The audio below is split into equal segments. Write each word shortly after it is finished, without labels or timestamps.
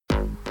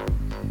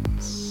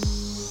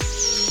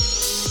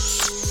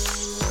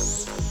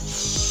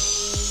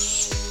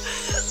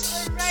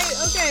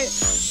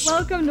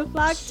Welcome to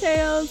Flock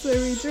Tales,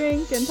 where we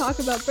drink and talk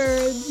about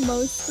birds,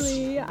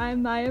 mostly.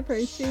 I'm Maya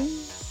Pershing.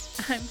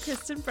 I'm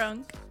Kristen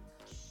Brunk.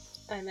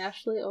 I'm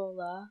Ashley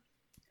Ola.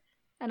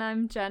 And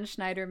I'm Jen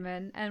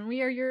Schneiderman, and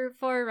we are your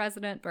 4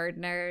 resident bird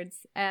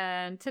nerds.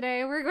 And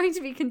today we're going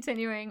to be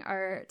continuing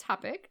our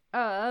topic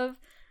of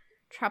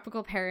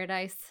tropical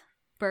paradise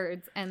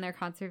birds and their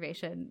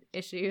conservation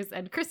issues.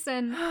 And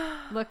Kristen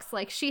looks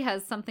like she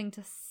has something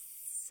to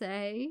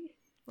say.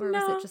 Or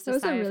was it just a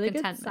sigh really of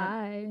contentment? Good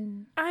sigh.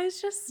 I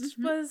just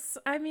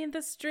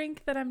this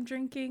drink that I'm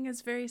drinking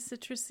is very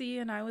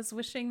citrusy, and I was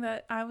wishing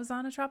that I was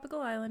on a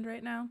tropical island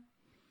right now.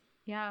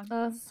 Yeah.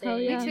 Hell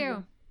yeah. Me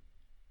too.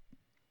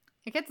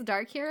 It gets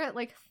dark here at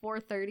like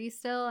 4:30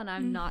 still, and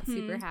I'm not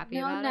super happy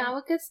about it. No, now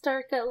it gets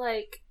dark at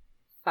like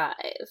 5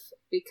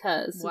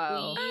 because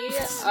Whoa. we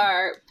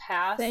are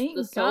past Thank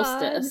the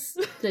solstice.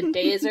 God. The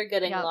days are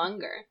getting Yep.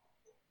 longer.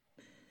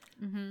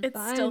 Mm-hmm. It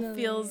still Finally.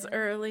 feels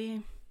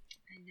early.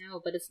 I know,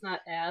 but it's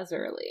not as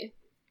early.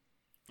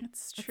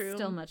 It's true. It's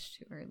still much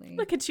too early.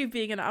 Look at you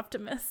being an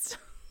optimist.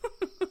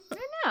 I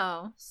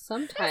know.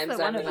 Sometimes That's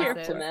the I'm one an about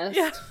it. optimist.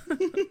 Yeah.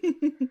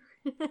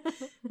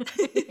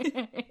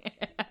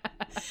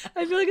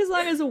 I feel like as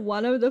long as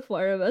one of the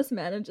 4 of us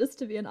manages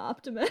to be an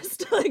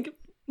optimist, like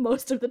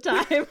most of the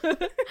time,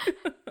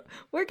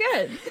 we're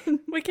good.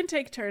 We can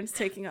take turns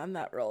taking on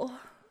that role.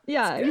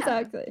 Yeah,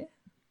 exactly.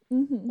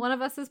 Mm-hmm. One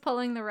of us is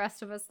pulling the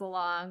rest of us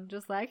along,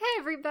 just like, hey,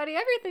 everybody,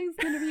 everything's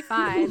gonna be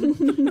fine.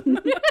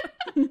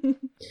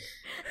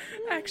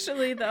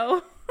 Actually,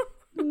 though.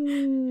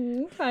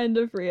 Kind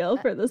of real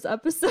for this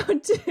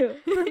episode, too.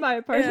 For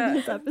my part Yeah. of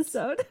this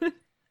episode.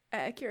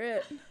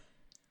 Accurate.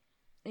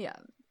 Yeah.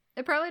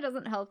 It probably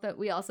doesn't help that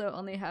we also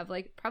only have,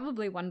 like,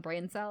 probably 1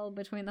 brain cell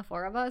between the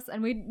 4 of us,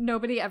 and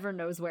nobody ever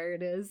knows where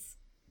it is.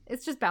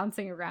 It's just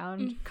bouncing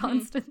around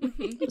constantly.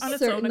 On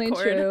its own Certainly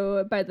accord.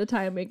 true by the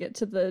time we get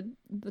to the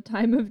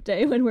time of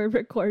day when we're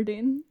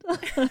recording. Oh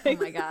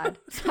my god.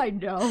 I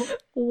know.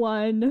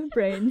 1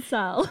 brain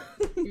cell.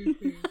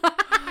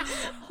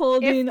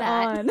 Holding If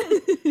that. on.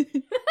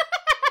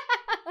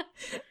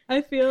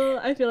 I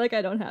feel like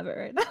I don't have it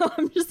right now.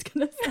 I'm just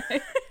gonna say.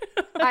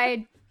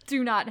 I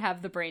do not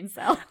have the brain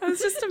cell. I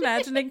was just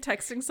imagining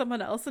texting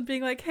someone else and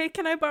being like, hey,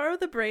 can I borrow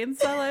the brain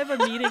cell? I have a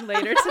meeting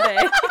later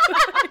today.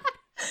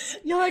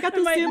 Yo, I got I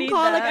the might Zoom need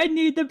call. Like, that. I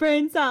need the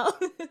brain cell.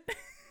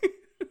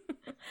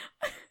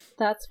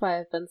 That's why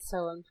I've been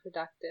so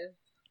unproductive.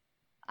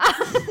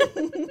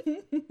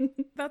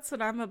 That's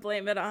what I'm going to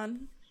blame it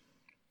on.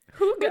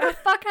 Who Who the got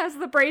fuck has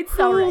the brain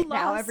cell right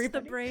now, lost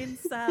everybody? the brain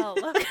cell?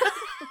 Someone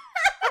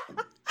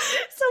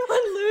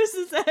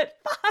loses it.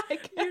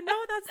 Fuck. You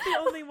know that's the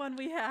only one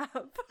we have.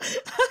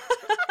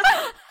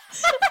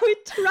 We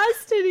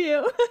trusted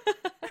you.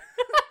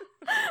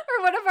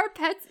 Or one of our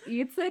pets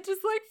eats it,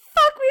 just like,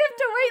 fuck, we have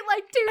to wait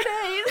like 2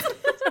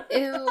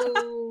 days. Ew.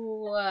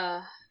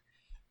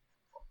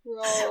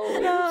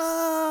 Gross.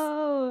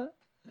 No.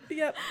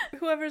 Yep.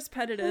 Whoever's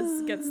pet it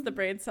is gets the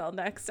brain cell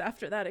next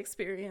after that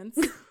experience.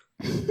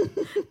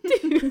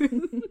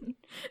 Dude.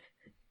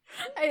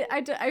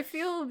 I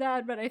feel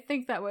bad, but I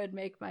think that would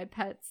make my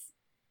pets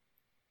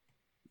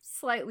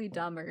slightly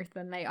dumber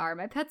than they are.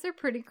 My pets are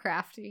pretty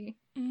crafty.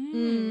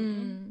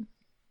 Mm.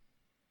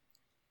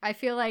 I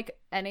feel like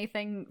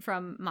anything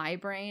from my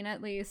brain,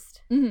 at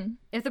least, Mm-hmm.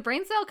 if the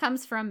brain cell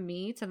comes from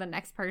me to the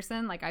next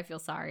person, like, I feel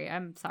sorry.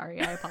 I'm sorry.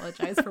 I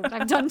apologize for what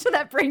I've done to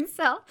that brain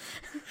cell.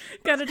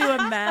 Gotta do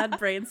a mad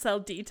brain cell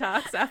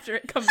detox after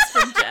it comes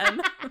from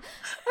Jen.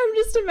 I'm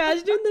just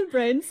imagining the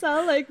brain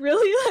cell like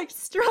really like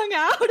strung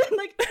out and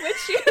like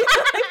twitchy.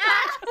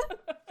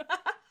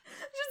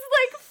 Just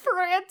like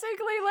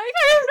frantically, like,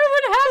 I don't know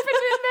what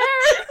happened in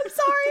there. I'm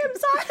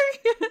sorry.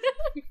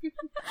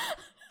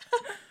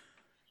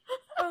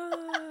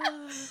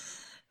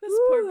 This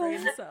poor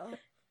brain cell.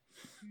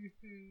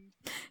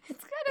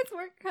 It's got its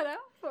work cut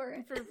out for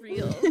it. For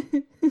real.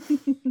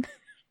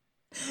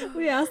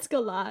 We ask a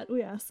lot.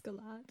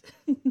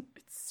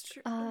 It's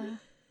true.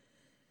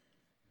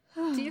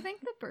 Do you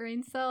think the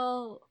brain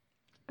cell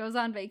goes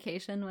on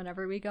vacation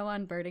whenever we go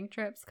on birding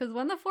trips? Because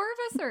when the 4 of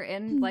us are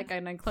in like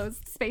an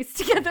enclosed space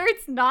together,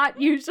 it's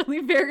not usually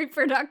very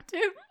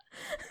productive.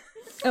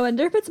 I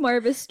wonder if it's more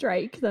of a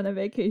strike than a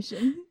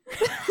vacation.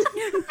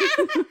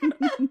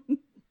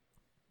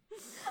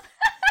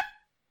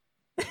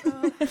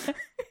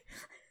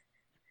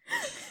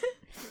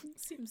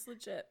 Seems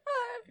legit.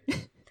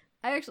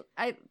 I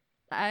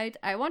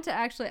want to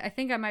actually, I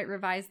think I might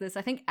revise this.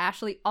 I think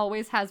Ashley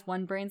always has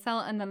 1 brain cell,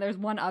 and then there's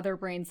 1 other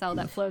brain cell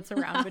that floats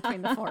around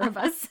between the 4 of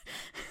us.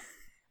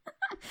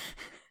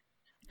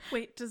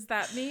 Wait, does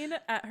that mean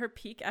at her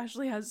peak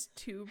Ashley has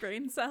 2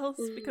 brain cells?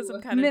 Because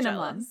I'm kind of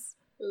Minimum. jealous.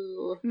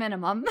 Ooh.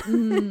 Minimum.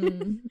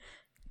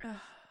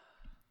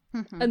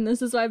 And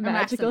this is why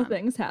magical maximum.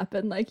 things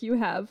happen. Like you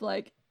have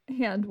like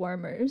hand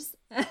warmers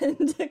and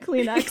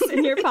Kleenex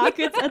in your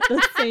pockets at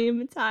the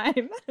same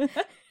time. I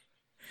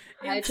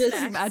And just,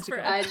 snacks for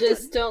I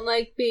just don't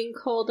like being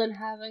cold and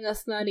having a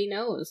snotty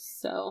nose,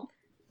 so.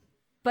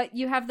 But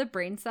you have the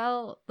brain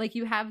cell, like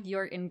you have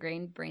your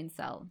ingrained brain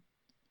cell.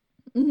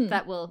 Mhm.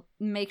 that will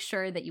make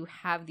sure that you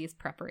have these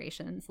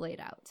preparations laid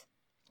out.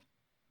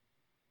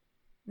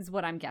 Is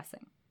what I'm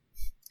guessing.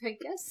 I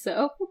guess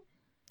so.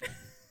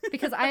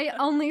 Because I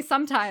only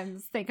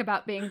sometimes think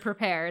about being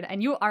prepared,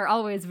 and you are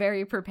always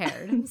very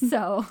prepared.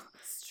 So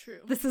It's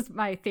true. this is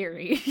my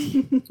theory.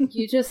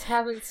 You just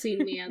haven't seen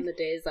me on the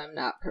days I'm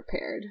not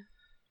prepared.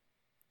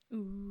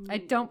 Ooh. I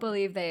don't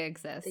believe they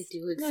exist. They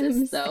do I'm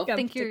exist, though.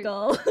 think you're-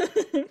 skeptical.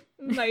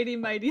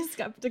 mighty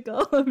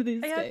skeptical of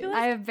these I days. feel like-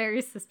 I am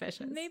very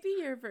suspicious. Maybe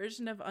your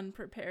version of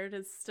unprepared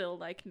is still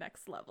like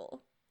next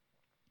level.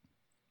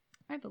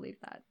 I believe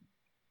that.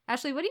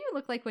 Ashley, what do you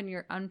look like when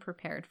you're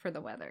unprepared for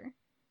the weather?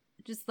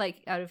 Just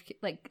like out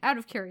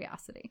of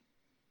curiosity.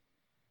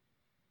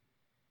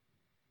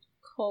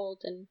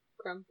 Cold and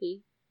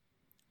grumpy.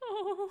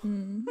 Oh,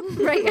 Mm.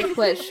 Right. Like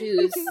wet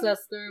shoes.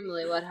 That's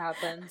normally what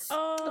happens.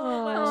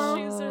 oh, wet Oh.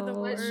 shoes are the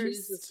Wet worst.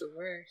 shoes is the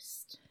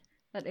worst.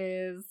 That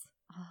is.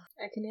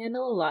 I can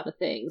handle a lot of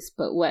things,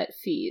 but wet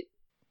feet.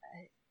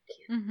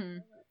 Mm-hmm.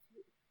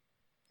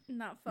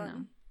 Not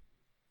fun.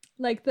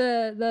 Like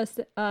the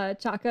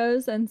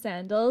chacos and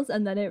sandals,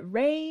 and then it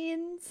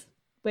rains.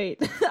 Wait,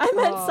 I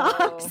meant Oh.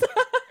 socks.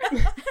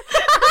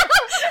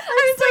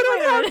 I I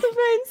don't have the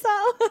brain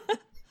cell.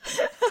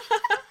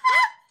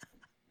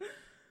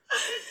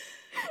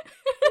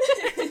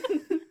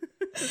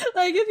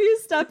 Like if you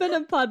step in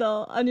a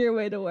puddle on your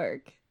way to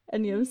work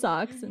and you have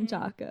socks and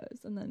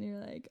chacos, and then you're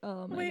like,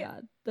 oh my Wait,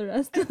 god, the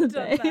rest of the I've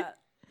day. done that.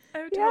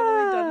 I've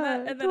totally done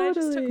that. Yeah, And then I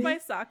just took totally. my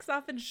socks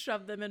off and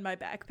shoved them in my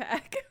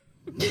backpack.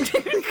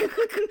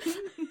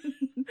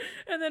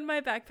 And then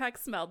my backpack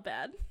smelled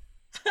bad.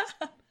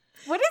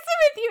 What is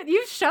it with you?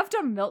 You shoved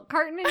a milk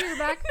carton in your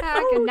backpack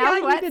Oh, and now yeah,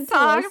 you wet can tell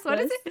us socks. What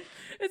is this. it?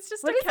 It's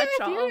just What a is it with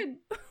catch-all. you?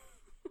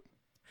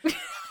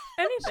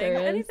 Anything, Sure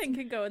is. anything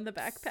can go in the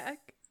backpack.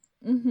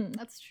 Mm-hmm.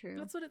 That's true.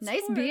 That's what it's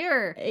nice for.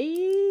 beer.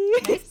 Hey,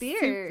 Nice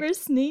beer. Super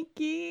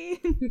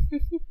sneaky.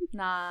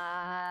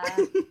 Nah,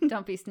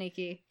 don't be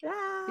sneaky. Be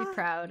Ah,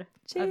 proud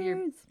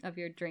cheers. of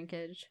your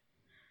drinkage.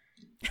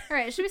 All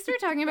right, should we start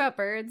talking about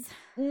birds?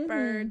 Mhm.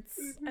 Birds.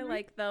 I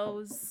like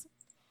those.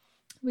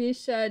 We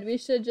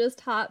should just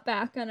hop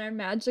back on our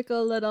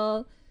magical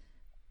little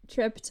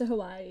trip to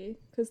Hawaii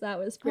because that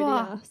was pretty Oh.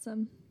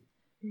 awesome.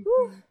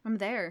 Woo, I'm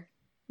there.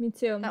 me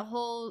too. That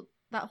whole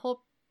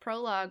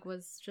prologue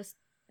was just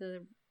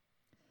the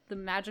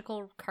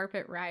magical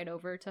carpet ride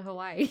over to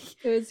Hawaii.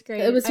 It was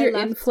great. It was I your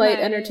left in-flight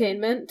my-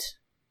 entertainment.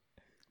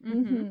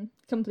 Mhm,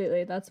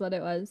 completely. That's what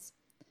it was.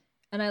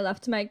 And I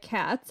left my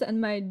cats and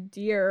my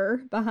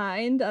deer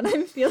behind, and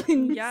I'm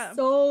feeling Yeah.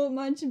 so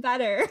much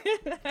better.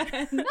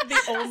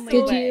 The only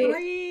Did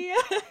way.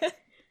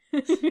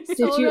 you- Did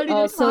Did you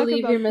also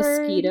leave your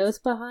mosquitoes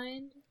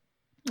behind?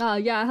 Oh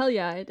yeah, hell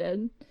yeah, I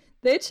did.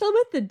 They chill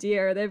with the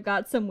deer. They've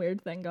got some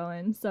weird thing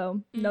going,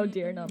 so no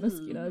deer, no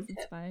mosquitoes.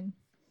 It's fine.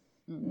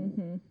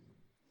 Hmm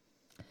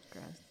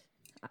Gross.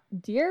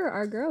 Deer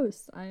are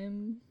gross.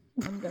 I'm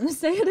gonna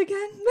say it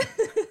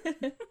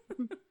again.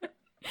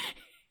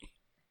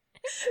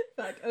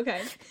 Fuck.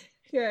 Okay,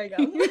 here I go.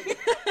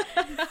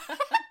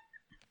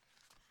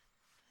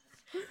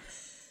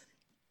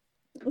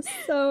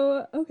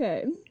 So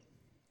okay,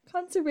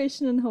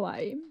 conservation in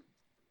Hawaii.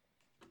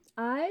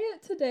 I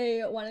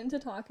today wanted to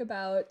talk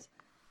about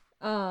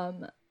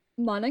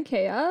Mauna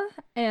Kea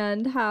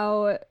and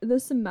how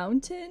this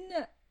mountain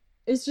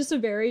is just a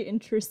very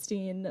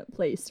interesting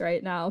place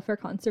right now for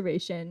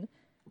conservation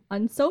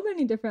on so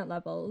many different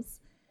levels.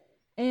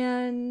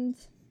 And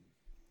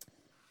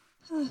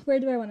where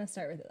do I want to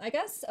start with it? I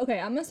guess, okay,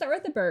 I'm going to start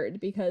with the bird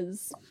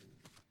because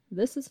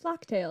this is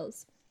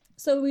Flocktails.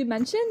 So we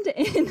mentioned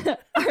in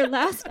our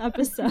last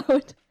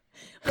episode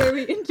where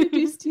we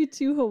introduced you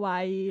to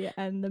Hawaii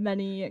and the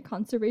many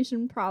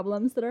conservation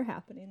problems that are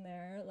happening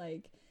there,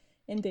 like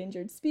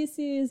endangered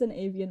species and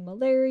avian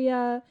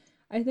malaria.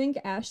 I think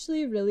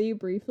Ashley really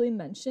briefly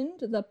mentioned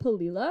the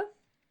Palila.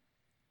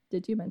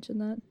 Did you mention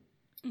that?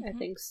 I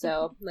think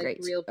so. Like Great.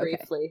 real Okay.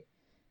 briefly.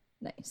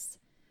 Nice.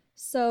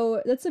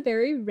 So that's a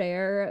very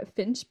rare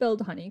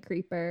finch-billed honey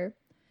creeper,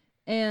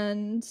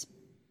 and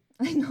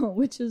I know,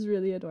 which is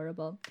really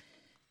adorable.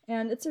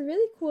 And it's a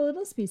really cool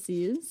little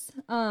species.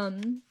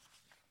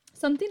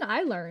 Something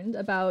I learned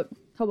about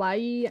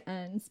Hawaii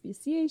and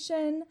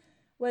speciation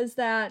was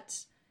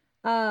that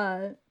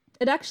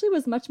it actually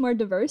was much more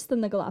diverse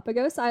than the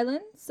Galapagos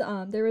Islands.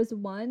 There was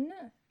one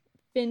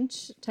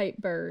finch-type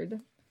bird,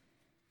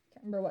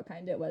 can't remember what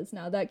kind it was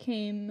now, that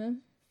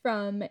came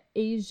from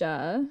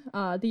Asia,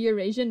 the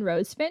Eurasian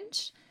rose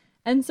finch.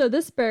 And so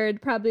this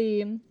bird,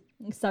 probably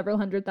several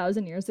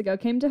 100,000 years ago,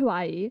 came to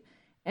Hawaii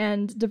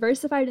and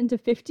diversified into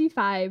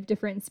 55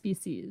 different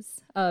species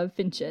of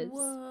finches,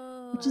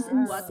 Whoa. which is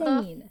What the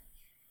insane.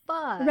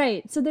 Fuck.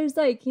 Right. So there's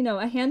like,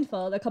 a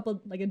handful,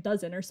 like a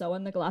dozen or so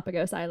on the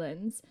Galapagos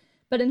Islands.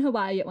 But in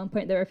Hawaii at one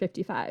point there were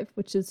 55,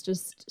 which is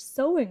just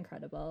so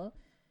incredible.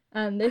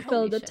 They Holy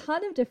filled a shit.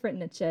 ton of different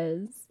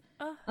niches.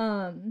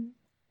 Uh.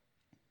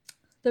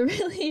 The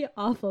really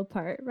awful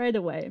part right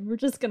away, we're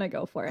just going to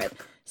go for it.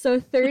 So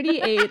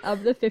 38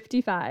 of the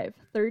 55,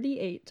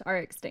 38 are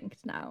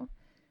extinct now.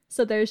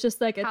 So there's just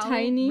like a How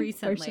tiny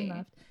recently? portion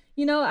left.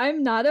 You know,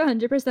 I'm not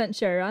 100%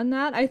 sure on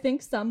that. I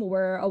think some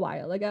were a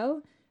while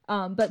ago,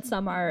 but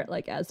some are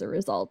like as a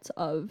result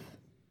of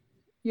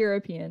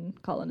European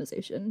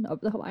colonization of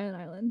the Hawaiian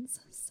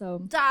Islands.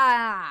 So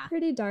Ah!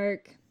 pretty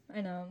dark.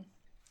 I know.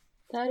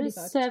 That Pretty is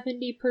fucked.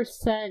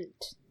 70%.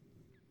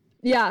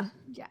 Yeah,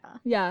 Yeah.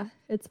 yeah,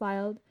 it's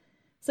wild.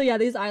 So yeah,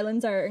 these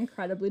islands are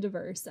incredibly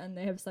diverse and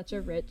they have such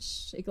a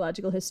rich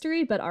ecological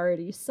history, but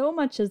already so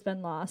much has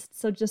been lost.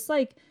 So just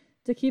like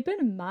to keep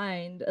in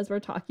mind as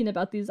we're talking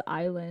about these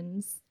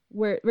islands,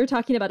 we're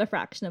talking about a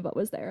fraction of what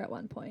was there at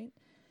one point,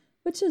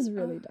 which is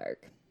really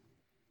dark.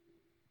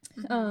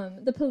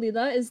 The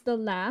Palila is the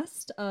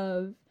last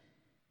of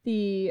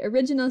the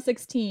original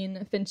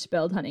 16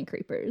 finch-billed honey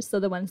creepers. So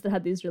the ones that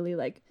had these really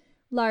like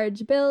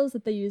large bills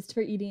that they used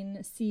for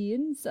eating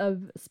seeds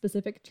of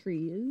specific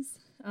trees.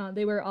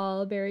 They were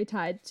all very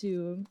tied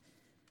to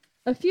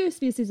a few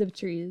species of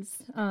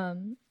trees.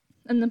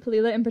 And the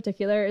Palila in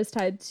particular is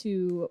tied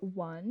to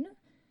one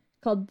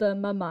called the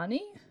Mamani.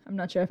 I'm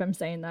not sure if I'm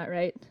saying that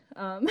right.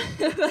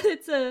 But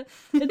it's a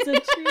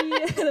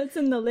tree that's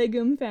in the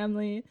legume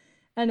family.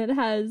 And it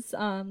has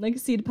like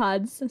seed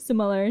pods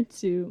similar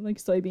to like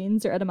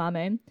soybeans or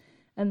edamame.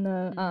 And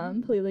the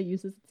Palila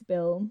uses its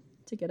bill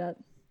to get at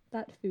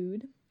that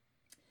food.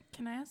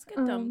 Can I ask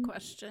a dumb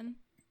question?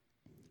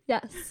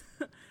 Yes.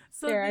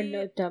 So There are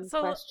no dumb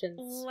questions.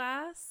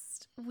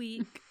 Last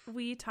week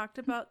we talked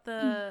about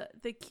the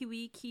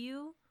kiwi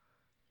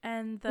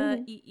and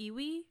the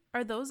iiwi.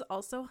 Are those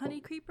also honey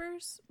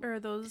creepers or are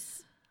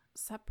those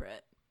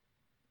separate?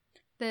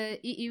 The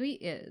iiwi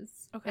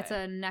is. Okay. It's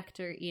a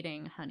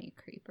nectar-eating honey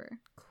creeper.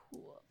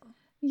 Cool.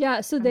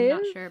 Yeah, so I'm they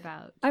not sure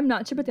about. I'm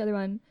not sure about the other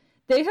one.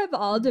 They have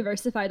all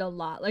diversified a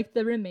lot. Like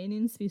the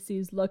remaining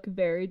species look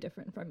very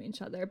different from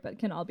each other, but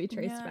can all be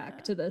traced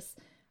back to this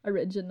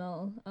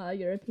original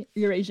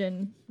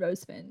Eurasian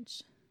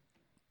rosefinch.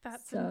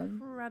 That's So-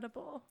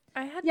 incredible.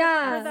 I had Yeah.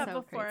 never heard that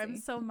So before. I'm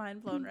crazy. so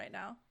mind blown right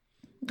now.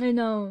 I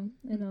know.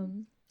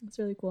 It's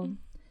really cool.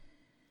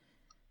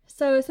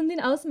 So something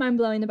else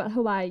mind-blowing about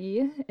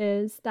Hawaii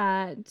is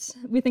that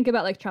we think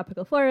about like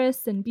tropical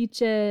forests and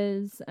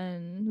beaches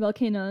and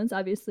volcanoes,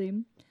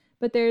 obviously,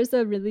 but there's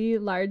a really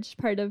large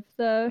part of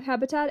the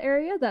habitat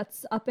area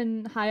that's up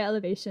in high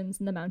elevations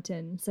in the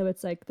mountain. So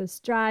it's like this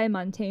dry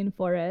montane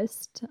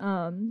forest,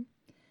 and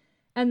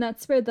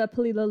that's where the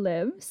Palila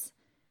lives,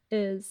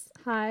 is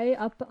high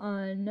up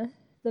on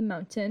the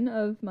mountain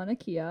of Mauna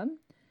Kea.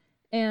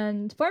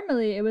 And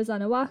formerly it was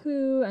on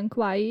Oahu and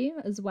Kauai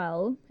as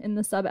well in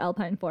the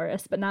subalpine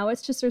forest, but now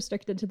it's just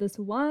restricted to this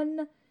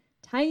one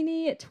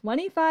tiny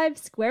 25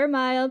 square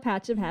mile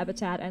patch of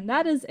habitat, and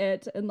that is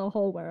it in the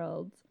whole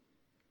world.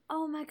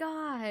 Oh my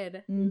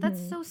god. That's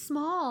so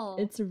small.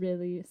 It's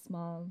really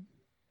small.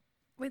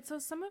 Wait, so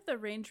some of the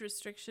range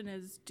restriction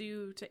is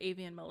due to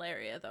avian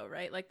malaria, though,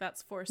 right? Like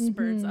that's forced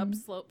birds up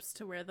slopes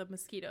to where the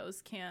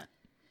mosquitoes can't.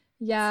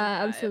 Yeah,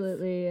 survive.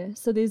 absolutely.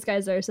 So these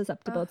guys are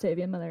susceptible to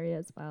avian malaria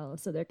as well.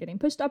 So they're getting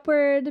pushed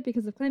upward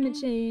because of climate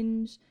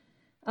change.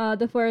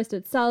 The forest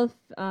itself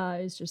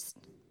is just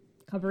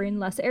covering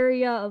less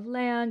area of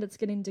land. It's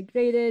getting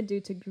degraded due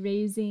to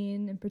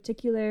grazing in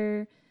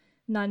particular.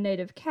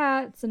 Non-native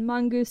cats and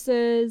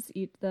mongooses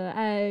eat the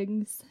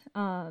eggs.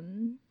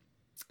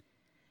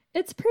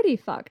 It's pretty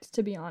fucked,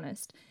 to be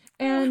honest.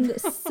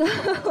 And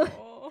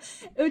so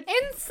In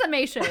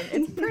summation,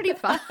 it's pretty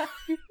fun.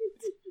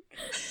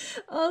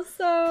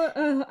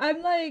 also,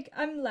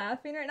 I'm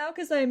laughing right now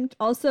because I'm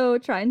also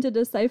trying to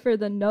decipher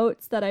the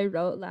notes that I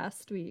wrote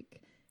last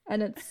week,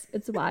 and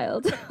it's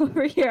wild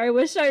over here. I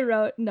wish I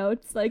wrote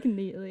notes like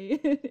neatly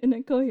in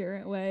a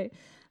coherent way,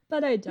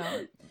 but I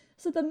don't.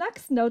 So the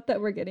next note that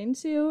we're getting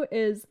to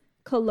is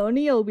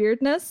colonial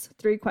weirdness,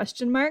 3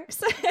 question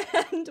marks.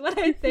 And what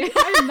I think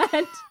I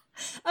meant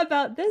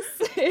about this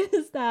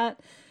is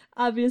that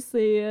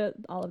obviously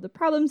all of the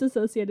problems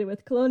associated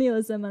with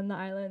colonialism on the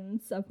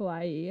islands of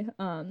Hawaii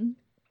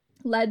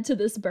led to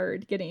this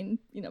bird getting,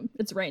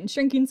 its range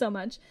shrinking so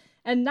much.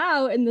 And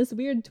now in this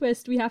weird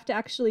twist, we have to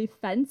actually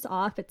fence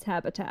off its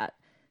habitat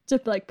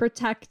to like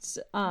protect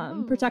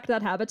that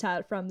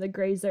habitat from the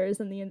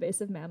grazers and the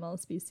invasive mammal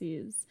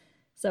species.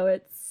 So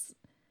it's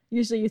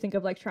usually you think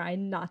of like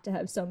trying not to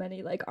have so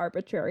many like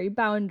arbitrary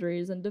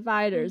boundaries and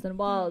dividers and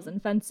walls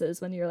and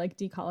fences when you're like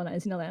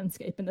decolonizing a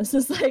landscape. And this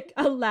is like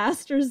a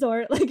last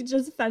resort, like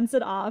just fence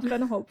it off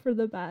and hope for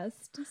the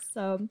best.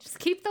 So Just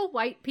keep the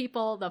white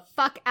people the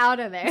fuck out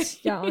of there.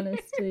 yeah,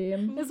 honestly.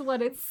 Is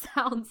what it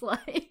sounds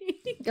like.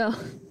 Oh.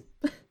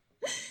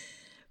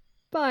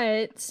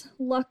 But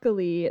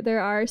luckily,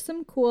 there are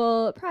some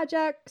cool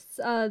projects.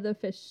 The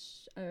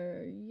Fish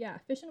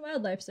and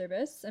Wildlife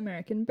Service,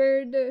 American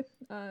Bird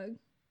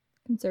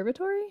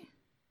Conservatory?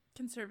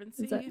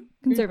 Conservancy. Is that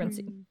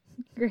Conservancy?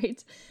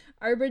 Great.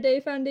 Arbor Day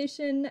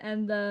Foundation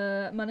and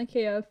the Mauna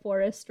Kea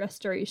Forest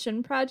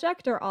Restoration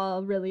Project are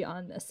all really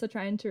on this. So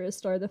trying to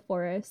restore the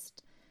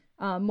forest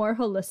more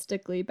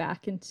holistically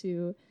back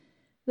into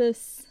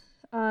this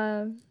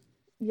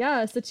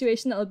a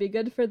situation that will be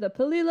good for the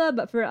Palila,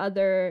 but for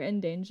other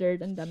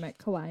endangered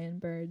endemic Hawaiian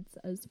birds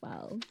as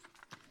well.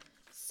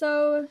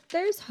 So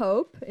there's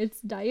hope.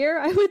 It's dire,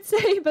 I would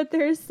say, but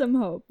there's some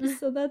hope.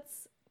 So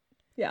that's,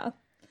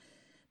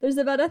 There's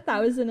about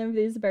 1,000 of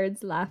these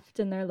birds left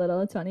in their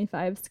little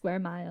 25 square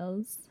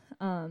miles.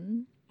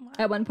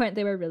 At one point,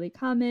 they were really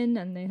common,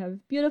 and they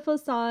have beautiful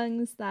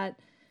songs that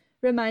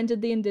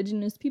reminded the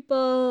indigenous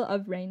people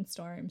of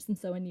rainstorms. And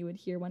so when you would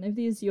hear one of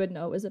these, you would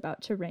know it was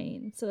about to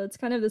rain. So it's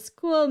kind of this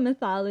cool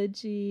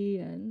mythology,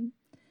 and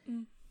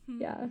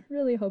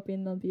really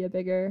hoping there'll be a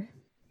bigger,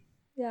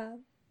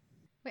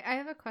 Wait, I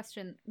have a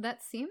question.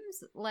 That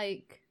seems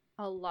like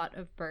a lot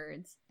of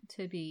birds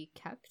to be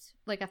kept.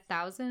 Like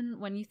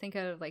 1,000, when you think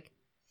of, like,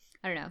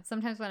 I don't know,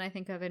 sometimes when I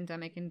think of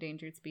endemic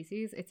endangered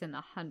species, it's in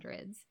the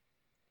hundreds.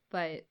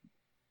 But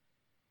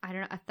I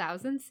don't know,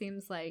 1,000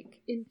 seems like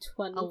in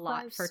a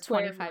lot for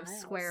 25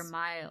 square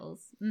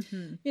miles.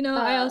 Mm-hmm. You know,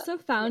 I also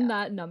found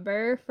that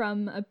number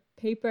from a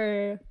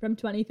paper from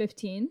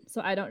 2015,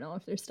 so I don't know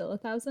if there's still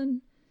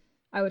 1,000.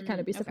 I would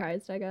kind of be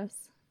surprised, I guess.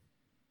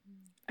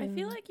 I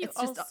feel like you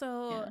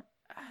also,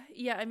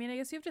 I mean, I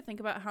guess you have to think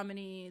about how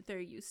many there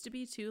used to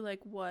be too. Like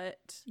what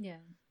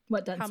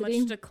density? How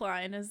much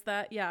decline is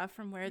that? Yeah,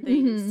 from where they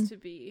used to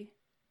be.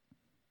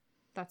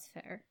 That's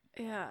fair.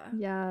 Yeah.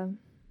 Yeah,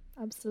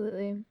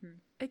 absolutely. Mm-hmm.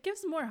 It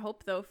gives more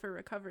hope though for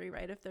recovery,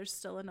 right? If there's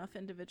still enough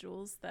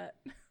individuals that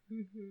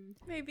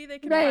maybe they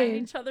can find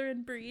each other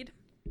and breed.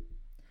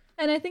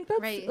 And I think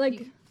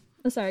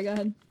that's sorry, go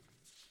ahead.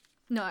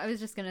 No, I was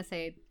just gonna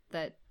say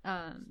that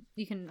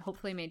you can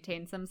hopefully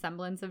maintain some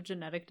semblance of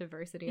genetic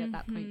diversity at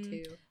that point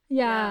too.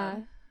 Yeah,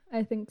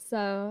 I think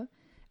so.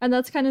 And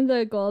that's kind of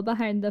the goal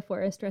behind the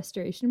forest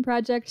restoration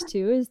project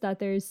too, is that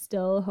there's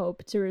still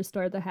hope to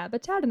restore the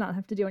habitat and not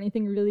have to do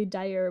anything really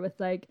dire with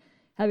like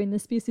having the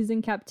species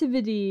in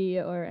captivity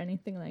or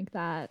anything like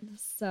that.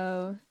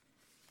 So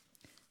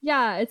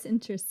yeah, it's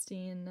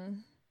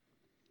interesting.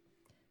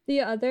 The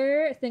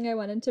other thing I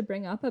wanted to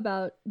bring up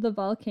about the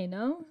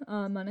volcano,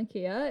 Mauna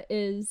Kea,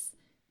 is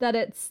that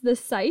it's the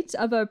site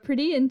of a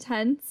pretty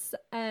intense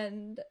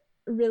and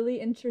really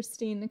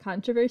interesting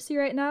controversy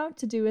right now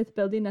to do with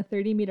building a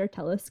 30-meter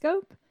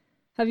telescope.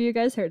 Have you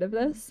guys heard of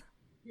this?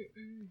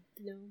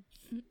 No.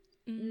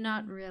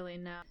 Not really,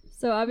 no.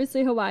 So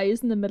obviously Hawaii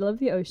is in the middle of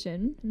the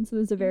ocean, and so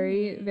there's a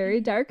very,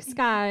 very dark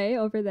sky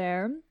over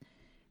there.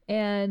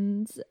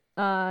 And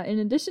in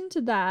addition to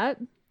that,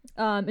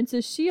 it's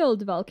a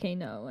shield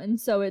volcano, and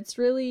so it's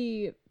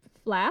really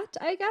flat,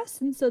 I guess,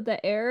 and so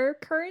the air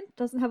current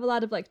doesn't have a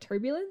lot of like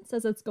turbulence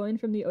as it's going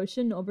from the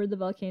ocean over the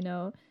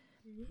volcano,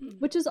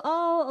 which is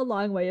all a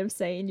long way of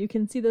saying you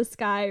can see the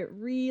sky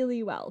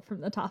really well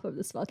from the top of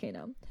this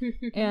volcano.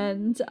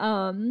 And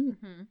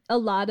a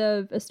lot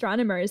of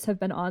astronomers have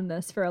been on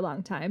this for a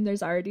long time.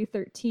 There's already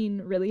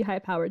 13 really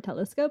high-powered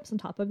telescopes on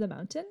top of the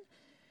mountain.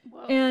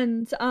 Whoa.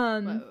 And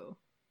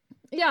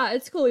yeah,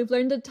 it's cool. We've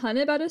learned a ton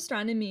about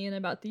astronomy and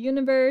about the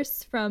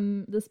universe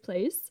from this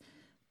place.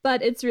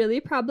 But it's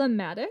really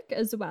problematic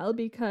as well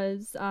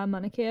because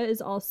Mauna Kea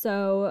is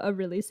also a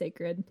really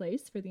sacred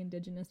place for the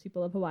indigenous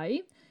people of Hawaii.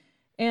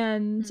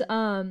 And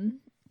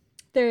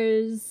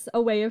there's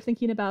a way of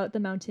thinking about the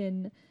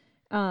mountain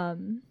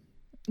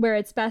where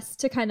it's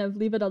best to kind of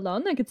leave it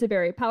alone. Like it's a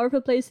very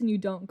powerful place and you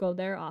don't go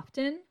there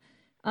often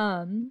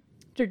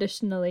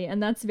traditionally.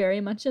 And that's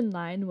very much in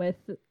line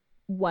with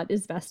what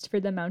is best for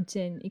the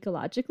mountain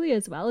ecologically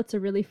as well. It's a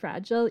really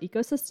fragile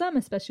ecosystem,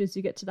 especially as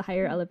you get to the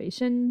higher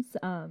elevations.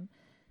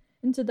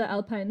 Into the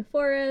alpine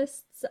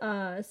forests,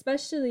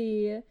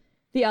 especially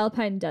the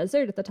alpine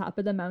desert at the top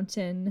of the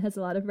mountain has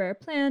a lot of rare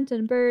plant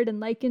and bird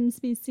and lichen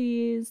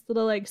species,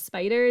 little like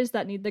spiders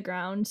that need the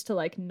ground to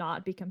like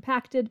not be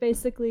compacted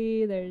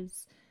basically.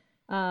 There's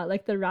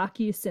like the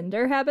rocky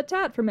cinder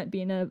habitat from it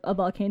being a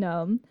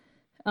volcano.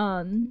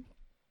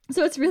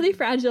 So it's really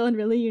fragile and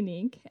really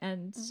unique,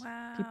 and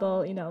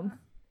people, you know,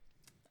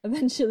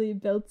 eventually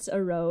built a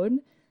road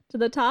to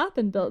the top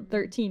and built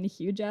 13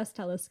 huge ass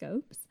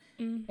telescopes.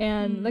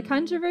 And the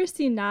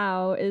controversy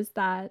now is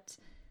that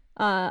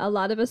a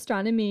lot of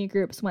astronomy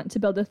groups want to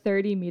build a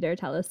 30-meter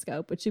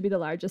telescope, which would be the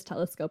largest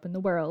telescope in the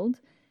world,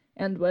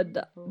 and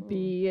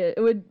it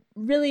would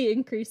really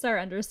increase our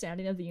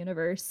understanding of the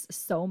universe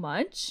so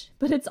much.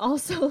 But it's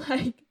also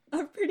like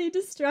a pretty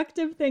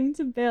destructive thing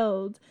to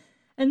build.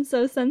 And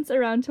so since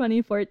around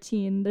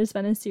 2014, there's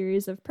been a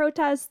series of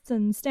protests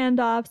and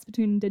standoffs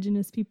between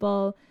indigenous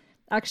people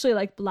actually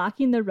like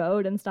blocking the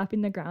road and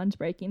stopping the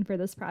groundbreaking for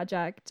this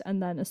project,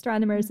 and then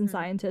astronomers and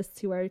scientists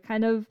who are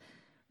kind of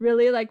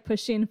really like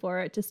pushing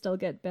for it to still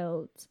get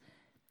built.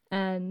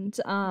 And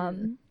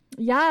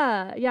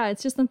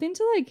it's just something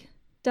to like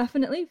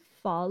definitely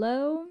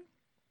follow.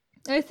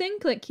 I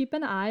think like keep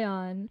an eye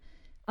on.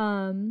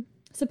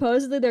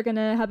 Supposedly they're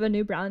gonna have a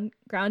new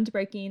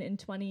groundbreaking in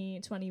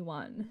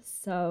 2021,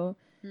 so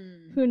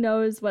who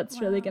knows what's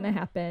really gonna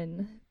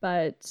happen.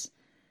 But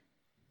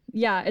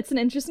yeah, it's an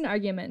interesting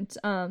argument.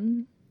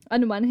 On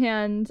one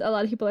hand, a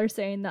lot of people are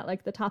saying that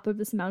like the top of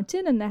this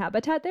mountain and the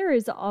habitat there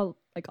is all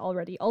like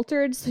already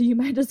altered, so you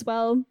might as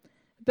well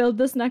build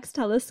this next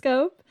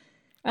telescope.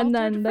 And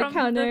Altered then the from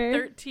counter the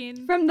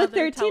 13 from the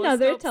 13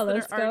 other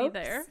telescopes that are already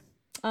telescopes.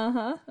 there.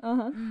 Huh.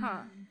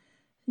 Huh.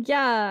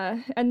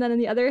 Yeah. And then on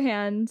the other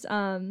hand,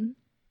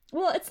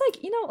 well, it's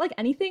like, like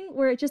anything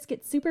where it just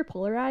gets super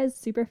polarized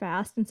super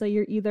fast. And so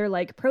you're either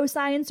like pro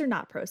science or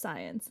not pro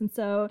science. And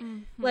so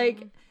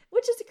like,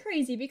 which is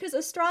crazy because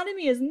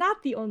astronomy is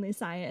not the only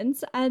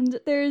science. And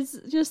there's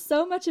just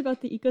so much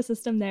about the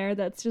ecosystem there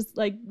that's just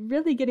like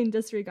really getting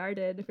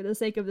disregarded for the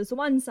sake of this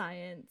one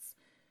science.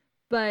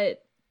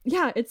 But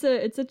yeah, it's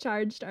a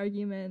charged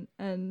argument,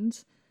 and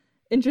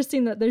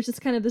interesting that there's just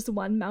kind of this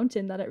one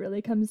mountain that it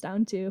really comes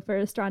down to for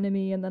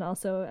astronomy, and then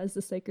also as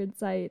the sacred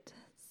site.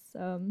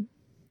 So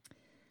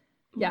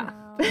yeah.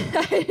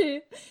 Wow.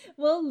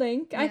 We'll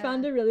link. I Yeah.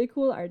 found a really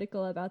cool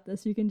article about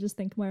this. You can just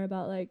think more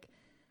about like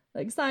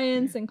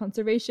science and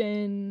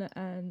conservation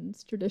and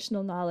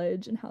traditional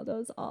knowledge and how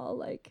those all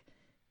like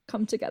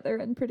come together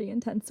in pretty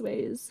intense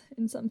ways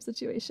in some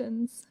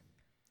situations,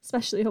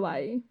 especially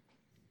Hawaii.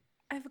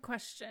 I have a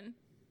question.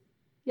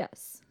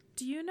 Yes.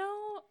 Do you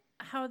know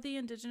how the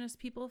indigenous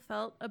people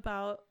felt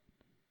about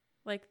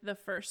like the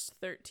first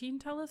 13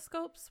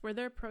 telescopes? Were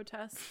there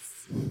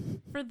protests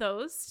for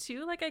those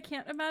too? Like, I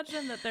can't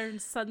imagine that they're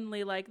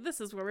suddenly like,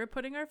 this is where we're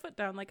putting our foot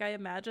down. Like, I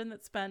imagine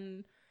that's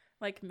been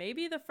like,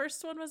 maybe the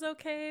first one was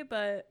okay,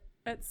 but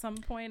at some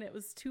point it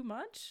was too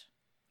much.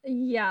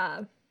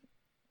 Yeah.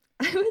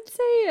 I would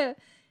say,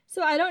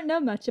 so I don't know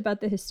much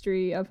about the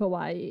history of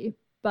Hawaii,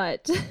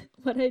 but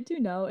what I do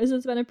know is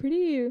it's been a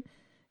pretty,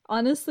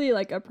 honestly,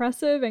 like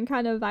oppressive and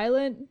kind of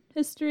violent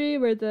history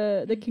where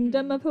the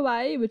kingdom of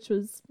Hawaii, which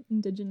was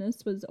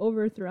indigenous, was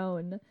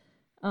overthrown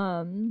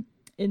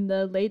in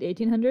the late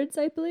 1800s,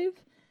 I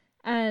believe.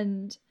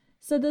 And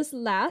so this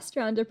last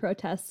round of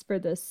protests for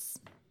this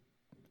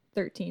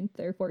 13th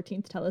or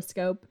 14th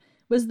telescope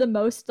was the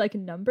most like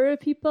number of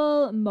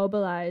people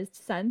mobilized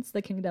since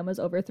the kingdom was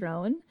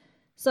overthrown.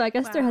 So I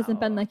guess there hasn't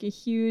been Wow. like a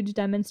huge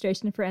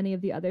demonstration for any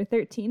of the other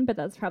 13, but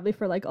that's probably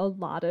for like a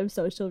lot of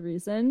social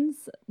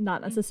reasons,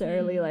 not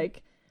necessarily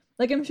like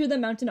I'm sure the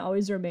mountain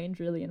always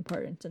remained really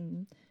important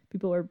and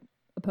people were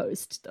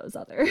opposed to those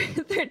other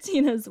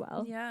 13 as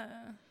well. Yeah.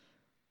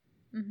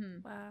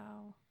 Mm-hmm.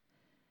 Wow.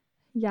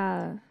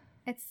 Yeah.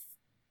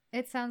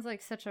 It sounds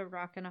like such a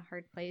rock and a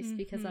hard place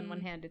because on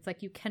one hand it's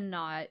like you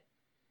cannot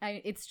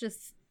it's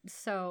just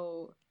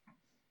so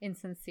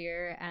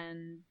insincere,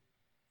 and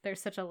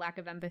there's such a lack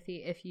of empathy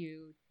if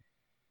you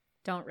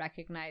don't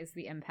recognize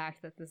the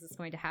impact that this is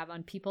going to have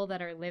on people that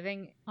are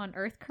living on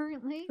Earth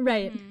currently.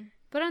 Right.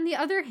 But on the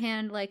other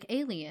hand, like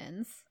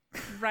aliens,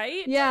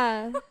 Right?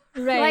 Yeah.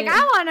 Right. like I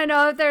want to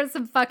know if there's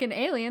some fucking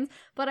aliens,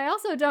 but I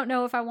also don't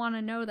know if I want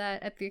to know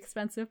that at the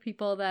expense of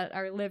people that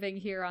are living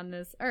here on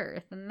this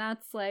Earth. And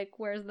that's like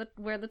where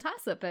the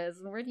toss up is,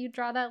 and where do you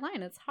draw that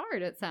line? It's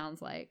hard, it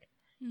sounds like.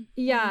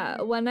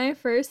 Yeah, when I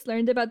first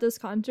learned about this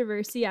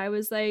controversy, I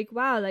was like,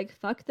 wow, like,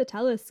 fuck the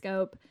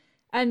telescope.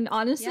 And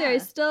honestly, I Yeah.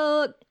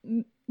 still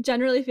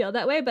generally feel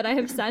that way, but I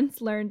have since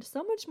learned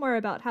so much more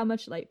about how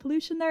much light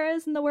pollution there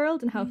is in the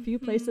world and how few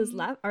places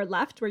are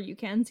left where you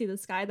can see the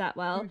sky that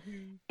well.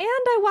 And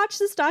I watched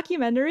this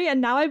documentary,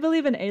 and now I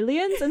believe in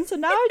aliens, and so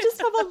now I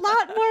just have a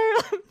lot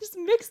more just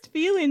mixed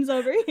feelings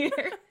over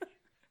here.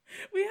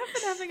 We have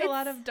been having a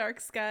lot of dark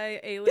sky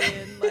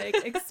alien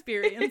like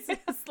experiences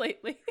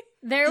lately.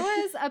 There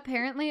was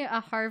apparently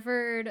a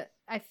Harvard,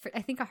 I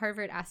think a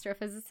Harvard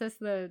astrophysicist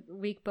the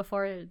week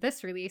before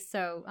this release,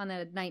 so on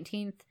the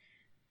 19th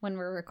when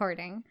we're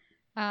recording,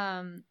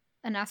 an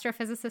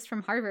astrophysicist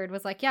from Harvard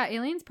was like, yeah,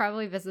 aliens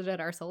probably visited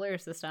our solar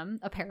system,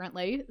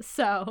 apparently,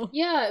 so...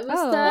 Yeah, it was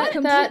Oh, that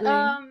completely.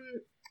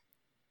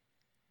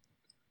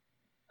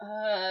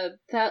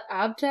 that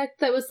object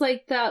that was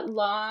like that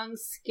long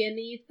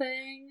skinny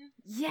thing.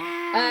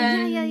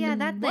 Yeah,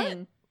 that What?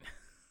 thing.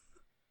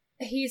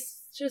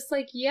 He's just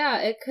like, yeah,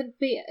 it couldn't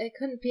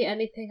be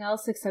anything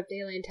else except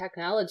alien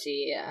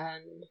technology,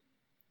 and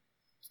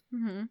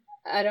Mm-hmm.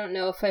 I don't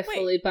know if I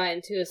fully buy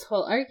into his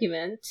whole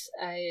argument.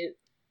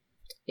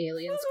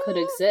 Aliens could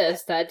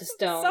exist. I just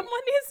don't.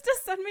 Someone needs to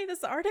send me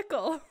this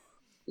article.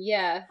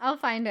 Yeah. I'll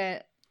find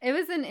it. It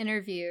was an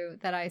interview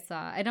that I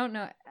saw. I don't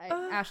know.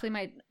 Ugh. Ashley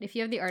might, if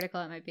you have the article,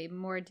 it might be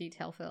more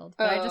detail filled.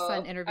 But I just saw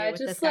an Oh, interview I with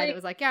just, this guy that like-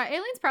 was like, yeah,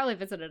 aliens probably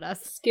visited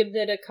us. Skimmed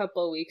it a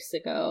couple weeks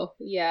ago.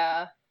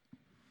 Yeah.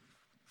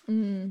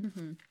 Mm.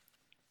 Mm-hmm.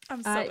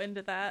 I'm so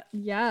into that.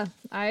 Yeah,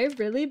 I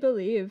really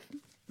believe.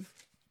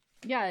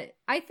 Yeah,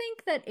 I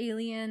think that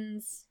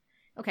aliens...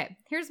 Okay,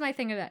 here's my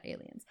thing about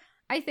aliens.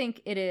 I think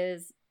it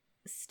is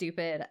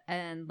stupid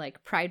and,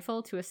 like,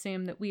 prideful to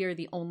assume that we are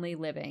the only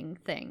living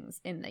things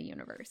in the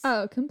universe.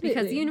 Oh, completely.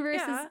 Because the universe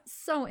Yeah. is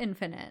so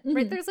infinite,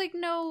 right? Mhm. There's, like,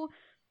 no...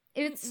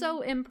 It's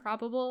so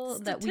improbable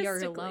that we are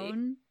Statistically.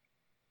 alone.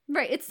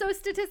 Right, it's so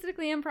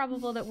statistically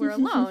improbable that we're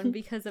alone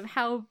because of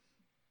how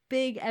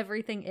big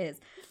everything is.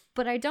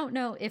 But I don't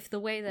know if the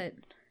way that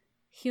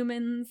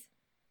humans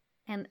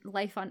and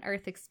life on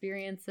Earth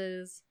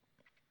experiences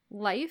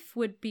life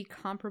would be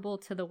comparable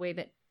to the way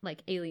that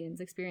like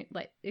aliens experience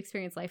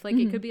life. Like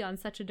it could be on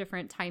such a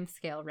different time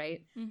scale,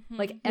 right? Mhm.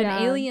 Like an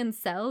alien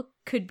cell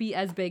could be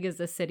as big as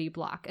a city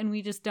block, and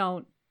we just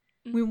don't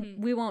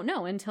we won't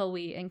know until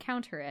we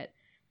encounter it.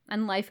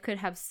 And life could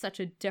have such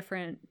a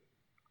different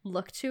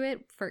look to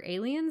it for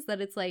aliens that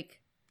it's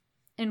like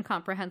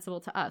incomprehensible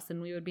to us,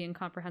 and we would be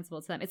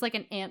incomprehensible to them. It's like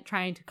an ant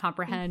trying to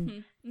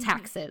comprehend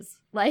taxes.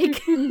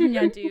 Like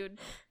Yeah, dude.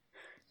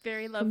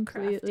 Very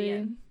Completely.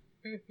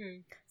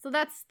 Lovecraftian. so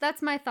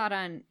that's my thought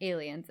on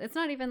aliens. It's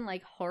not even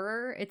like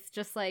horror. It's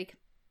just like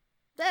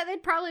they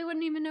probably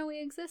wouldn't even know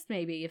we exist,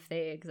 maybe, if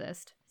they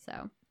exist.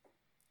 So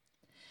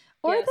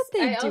Or Yes, that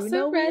they I do also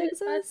know we read a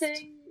exist.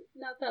 thing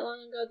not that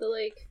long ago that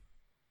like,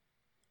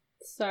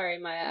 sorry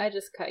Maya, I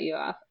just cut you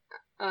off.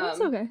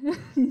 That's okay.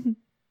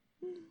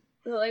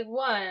 But, like,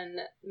 one,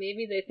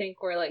 maybe they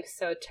think we're like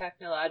so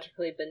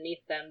technologically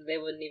beneath them they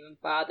wouldn't even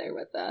bother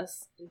with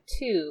us. And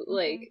two,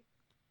 like,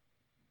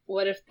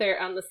 what if they're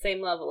on the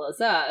same level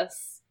as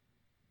us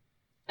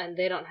and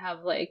they don't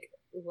have like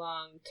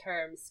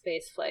long-term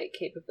spaceflight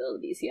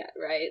capabilities yet,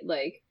 right?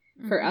 Like,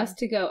 for us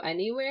to go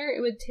anywhere, it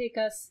would take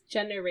us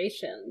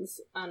generations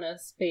on a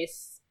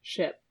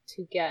spaceship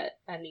to get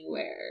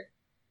anywhere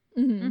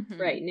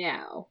right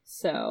now.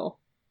 So,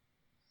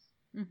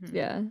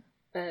 Yeah.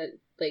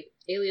 like,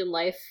 alien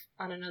life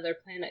on another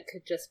planet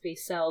could just be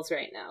cells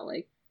right now,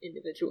 like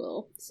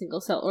individual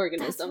single-cell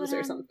organisms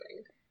or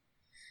something.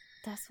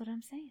 That's what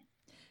I'm saying.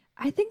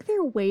 I think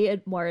they're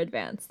way more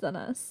advanced than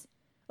us.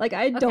 Like,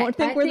 I don't Okay,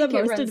 think I we're think the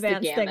it most runs the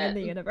advanced thing in gamut.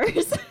 the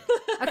universe.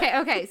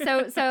 Okay.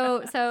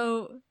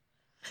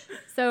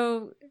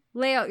 So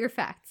lay out your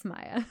facts,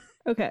 Maya.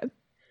 Okay.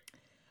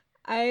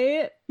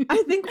 I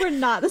think we're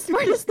not the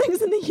smartest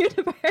things in the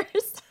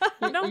universe.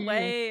 No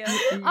way.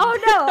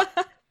 Oh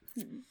no.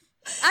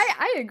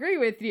 I agree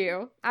with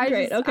you.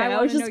 Great. Okay,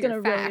 I was just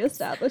gonna really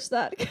establish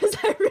that because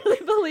I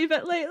really believe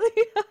it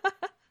lately.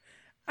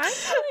 I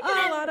feel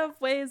like in a lot of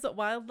ways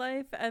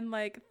wildlife and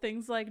like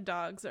things like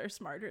dogs are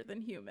smarter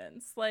than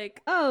humans.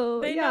 Like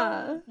they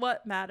know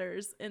what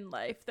matters in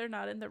life. They're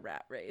not in the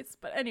rat race.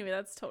 But anyway,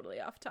 that's totally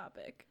off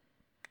topic.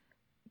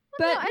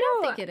 But I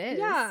don't think it is.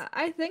 Yeah,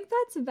 I think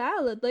that's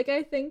valid. Like,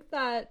 I think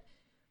that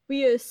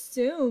we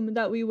assume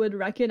that we would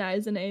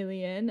recognize an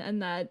alien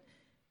and that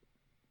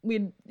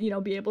we'd,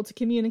 be able to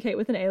communicate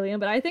with an alien.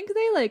 But I think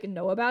they, like,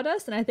 know about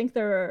us, and I think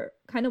they're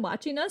kind of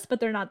watching us, but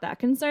they're not that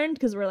concerned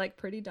because we're, like,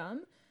 pretty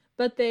dumb.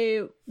 But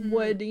they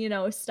would,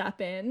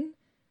 step in.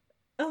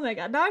 Oh my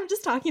god, now I'm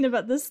just talking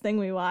about this thing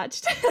we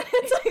watched.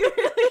 It's, like,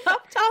 really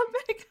off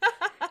topic.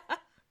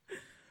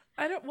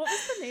 What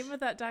was the name of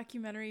that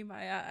documentary,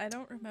 Maya? I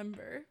don't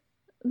remember.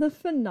 The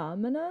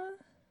Phenomena?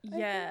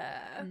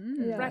 Yeah.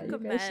 Yeah,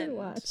 Recommend. you guys should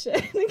watch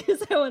it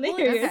because I want to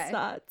hear your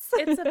thoughts.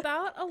 It's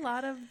about a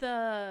lot of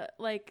the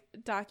like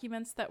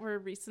documents that were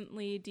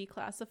recently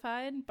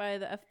declassified by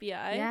the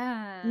FBI.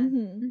 Yeah.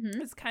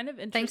 It's kind of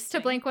interesting. Thanks to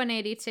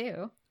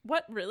Blink-182.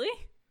 What, really?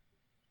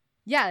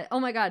 Yeah. Oh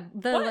my god.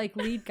 The What? like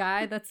lead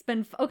guy that's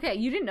been okay.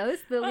 You didn't know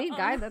this. The lead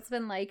guy that's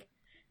been like,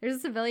 there's a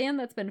civilian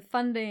that's been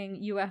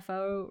funding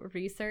UFO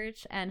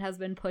research and has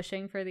been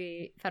pushing for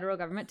the federal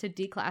government to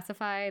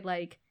declassify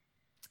like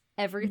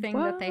everything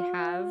that they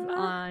have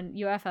on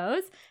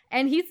UFOs,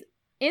 and he's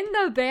in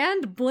the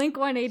band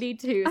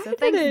Blink-182. So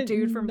thanks,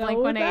 dude from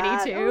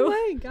Blink-182. Oh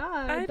my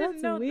god, I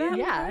didn't know that.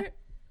 Yeah. part.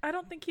 I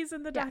don't think he's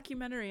in the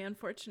documentary,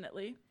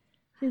 unfortunately.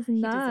 He's He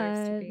not.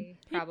 deserves to be.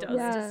 He Probably. does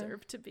Yeah.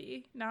 deserve to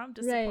be. Now I'm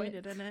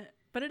disappointed in it.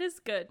 But it is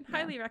good.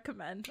 Highly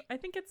recommend. I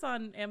think it's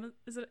on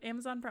is it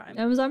Amazon Prime?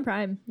 Amazon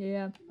Prime.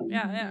 Yeah.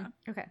 Yeah.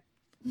 Okay.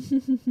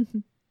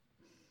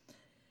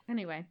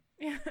 Anyway.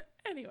 Yeah.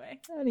 Anyway.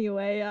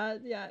 Anyway,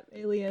 yeah,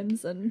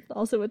 aliens and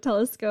also a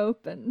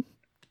telescope and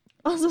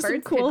also some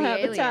Birds cool could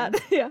be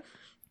habitat. Yeah.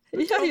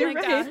 Yeah, Oh you're my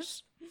right.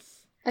 gosh.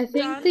 I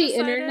think John the decided-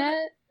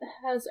 internet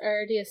has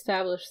already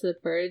established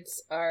that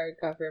birds are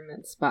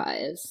government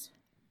spies.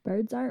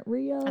 Birds aren't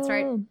real. That's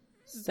right.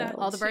 So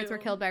All the birds were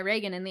Too. killed by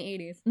Reagan in the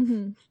 80s.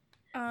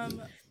 Mm-hmm.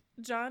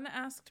 John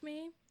asked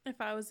me if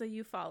I was a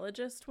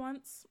ufologist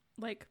once,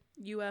 like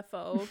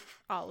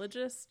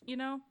UFO-ologist,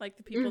 like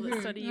the people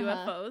that study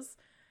UFOs.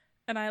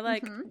 And I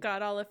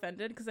got all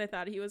offended because I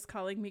thought he was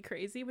calling me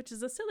crazy, which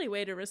is a silly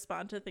way to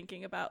respond to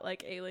thinking about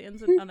like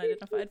aliens and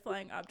unidentified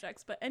flying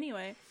objects. But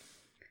anyway,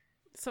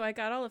 so I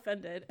got all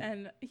offended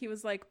and he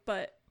was like,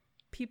 but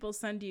people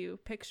send you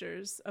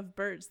pictures of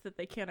birds that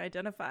they can't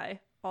identify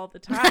all the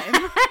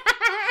time.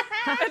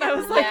 And I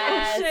was like,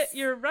 Yes. oh shit,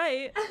 you're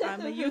right.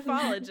 I'm a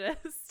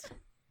ufologist.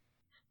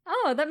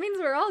 Oh, that means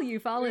we're all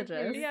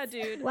ufologists. Yeah,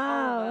 dude. all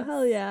Wow, of us.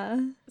 hell yeah.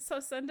 So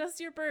send us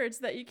your birds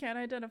that you can't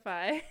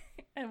identify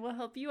and we'll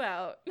help you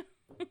out.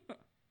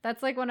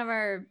 That's like one of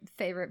our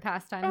favorite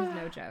pastimes,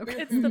 no joke.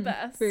 It's the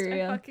best. For I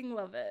real. fucking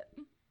love it.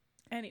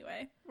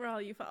 Anyway, we're all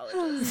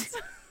ufologists.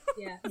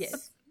 yes.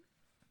 Yes.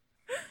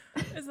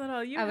 Is that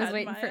all you I was had,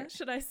 waiting Maya? for-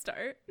 Should I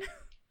start?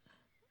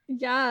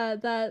 Yeah,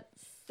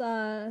 that's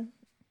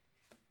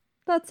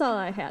all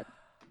I had.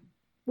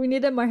 We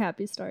need a more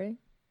happy story.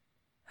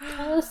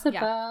 Tell us Yeah.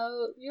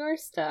 about your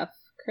stuff,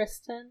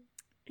 Kristen?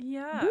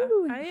 Yeah,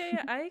 Woo.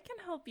 I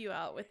can help you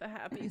out with a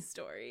happy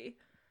story.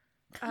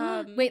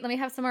 Wait, let me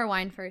have some more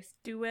wine first.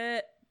 Do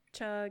it.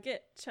 Chug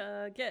it.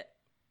 Chug it.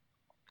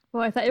 Oh,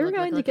 I thought you were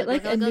Glug, going glug, to get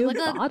glug, like a glug, new glug,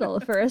 glug. bottle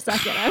for a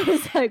second. I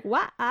was like,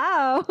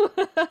 wow.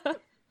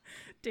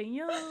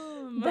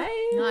 Damn.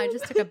 Dang. No, I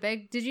just took a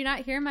big. Did you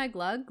not hear my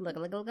glug? Glug,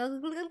 glug, glug,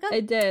 glug, glug, glug.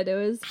 I did. It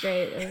was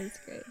great. It was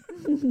great.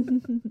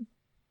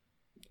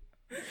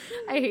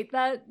 I hate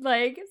that,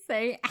 like,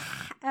 say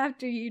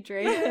after you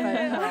drink.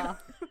 But,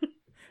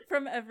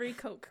 From every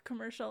Coke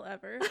commercial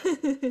ever.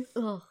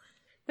 ugh.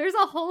 There's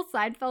a whole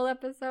Seinfeld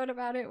episode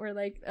about it where,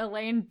 like,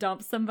 Elaine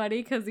dumps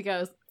somebody because he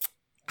goes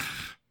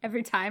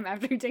every time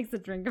after he takes a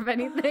drink of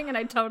anything, and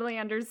I totally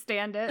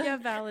understand it. Yeah,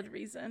 valid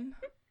reason.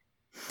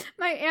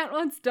 My aunt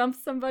once dumped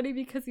somebody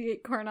because he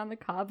ate corn on the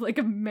cob like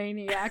a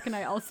maniac, and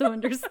I also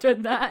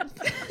understood that.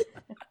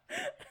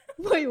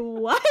 Wait,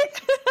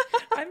 what?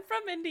 I'm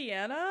from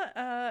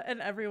Indiana, and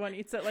everyone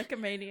eats it like a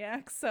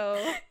maniac, so...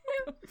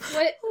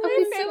 What?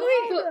 Okay,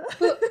 Wait,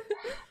 but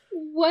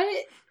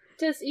what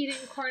does eating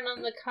corn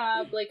on the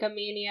cob like a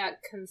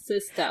maniac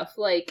consist of?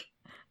 Like,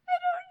 I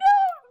don't know.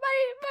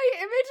 My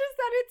image is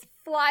that it's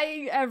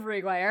flying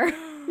everywhere.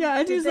 Yeah,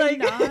 and Did he's they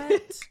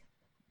like...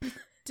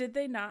 Did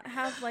they not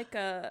have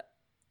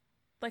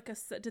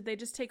did they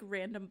just take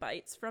random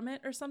bites from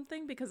it or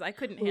something? Because I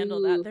couldn't handle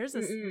that. There's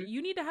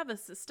you need to have a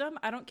system.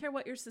 I don't care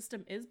what your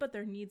system is, but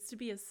there needs to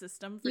be a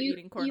system for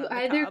eating corn you on the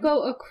either cob.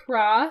 go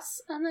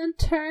across and then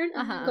turn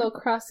and then Uh-huh. go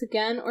across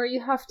again, or you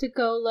have to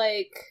go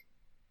like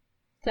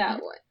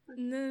that way.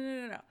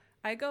 No.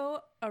 I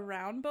go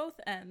around both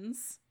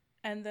ends,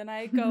 and then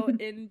I go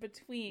in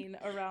between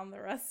around the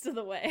rest of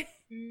the way.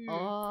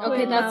 Oh.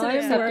 Okay, Wait, that's now an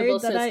I'm acceptable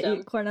worried that I system.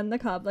 eat corn on the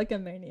cob like a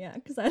maniac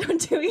because I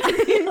don't do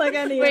anything like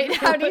any of Wait, the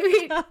how do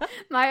you eat? other-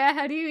 Maya,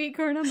 how do you eat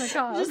corn on the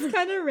cob? Just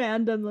kind of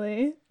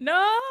randomly.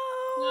 No!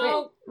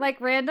 No.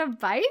 Like random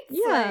bites?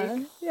 Yeah,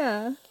 Like,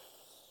 yeah.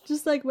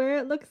 Just like where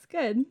it looks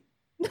good.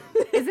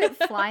 is it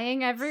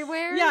flying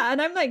everywhere? Yeah,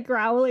 and I'm like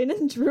growling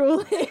and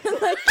drooling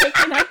and like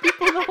kicking at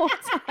people the whole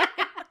time.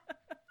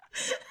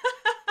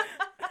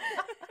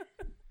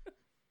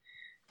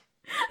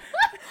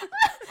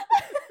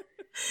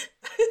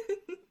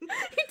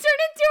 You turn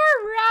into a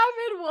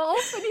rabid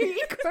wolf and you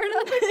eat corn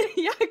on the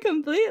Yeah,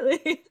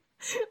 completely.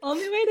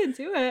 Only way to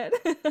do it.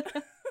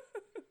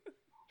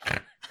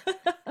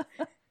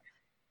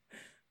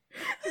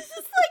 It's just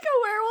like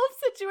a werewolf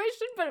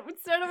situation, but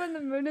instead of when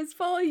the moon is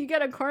full, you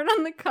get a corn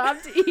on the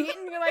cob to eat,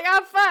 and you're like,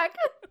 oh fuck.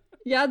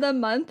 Yeah, the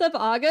month of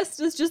August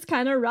is just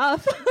kind of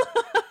rough.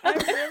 I'm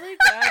really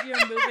glad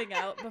you're moving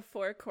out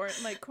before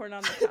corn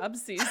on the cob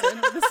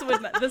season. This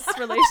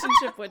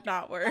relationship would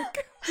not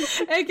work.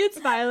 It gets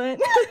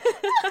violent.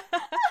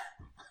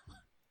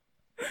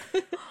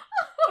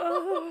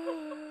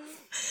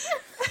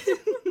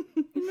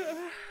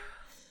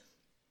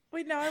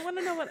 Wait, now I want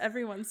to know what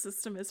everyone's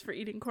system is for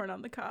eating corn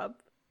on the cob.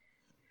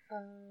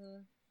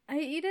 I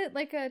eat it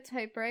like a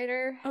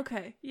typewriter.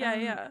 Okay, yeah,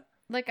 yeah.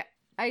 Like,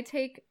 I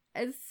take,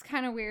 it's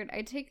kind of weird.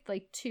 I take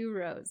like 2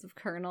 rows of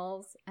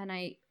kernels and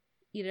I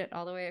eat it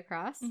all the way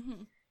across.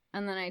 Mhm.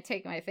 And then I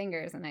take my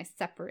fingers and I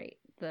separate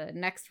the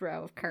next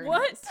row of kernels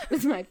What?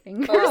 with my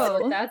fingers.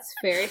 Oh, that's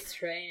very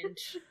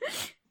strange.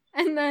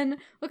 And then,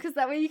 because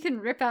that way you can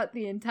rip out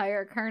the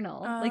entire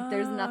kernel. Like,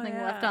 there's Oh, nothing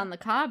left yeah. on the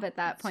cob at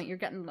that point. You're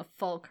getting the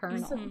full I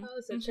kernel.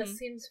 suppose it just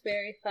seems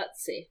very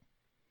futsy.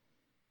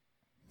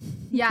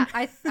 Yeah,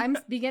 I'm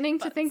beginning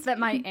to think that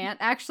my aunt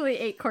actually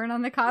ate corn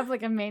on the cob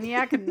like a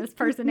maniac, and this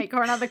person ate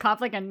corn on the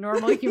cob like a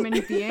normal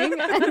human being,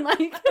 and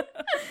like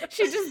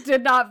she just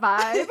did not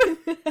vibe.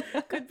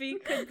 Could be.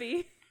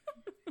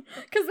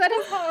 Because that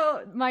is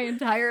how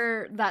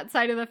that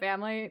side of the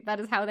family, that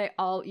is how they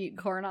all eat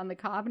corn on the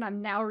cob, and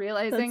I'm now That's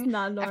realizing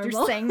not after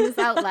normal. saying this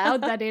out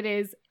loud that it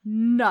is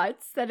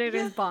nuts, that it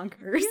is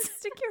bonkers. You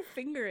stick your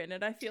finger in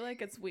it. I feel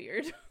like it's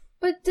weird.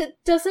 But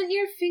doesn't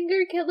your finger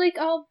get like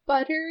all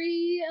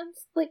buttery and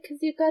like because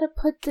you gotta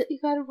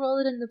roll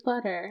it in the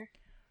butter?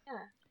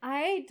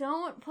 I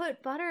don't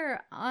put butter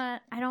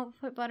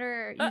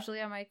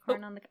usually on my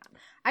corn on the cob.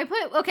 I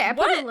put a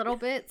What? little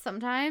bit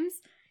sometimes.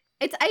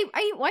 I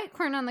eat white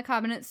corn on the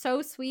cob and it's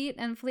so sweet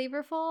and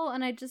flavorful,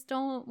 and I just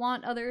don't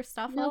want other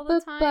stuff all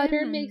the but time. butter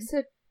and- makes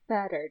it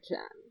better, Jen.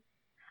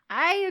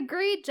 I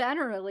agree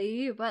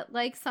generally, but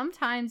like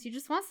sometimes you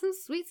just want some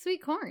sweet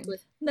corn.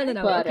 With No.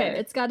 butter. Okay,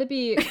 it's got to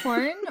be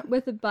corn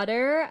with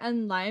butter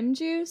and lime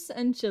juice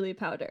and chili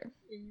powder.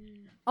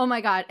 Oh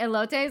my god,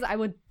 elotes! I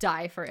would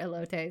die for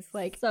elotes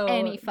like So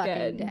any fucking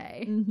good.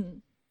 day. Mm-hmm.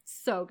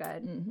 So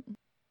good. Mm-hmm.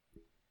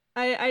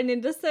 I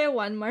need to say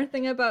one more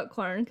thing about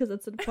corn because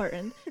it's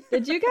important.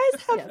 Did you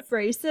guys have Yes.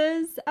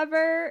 braces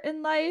ever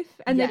in life?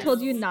 And they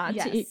told you Yes. not to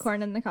Yes. eat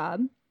corn in the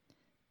cob?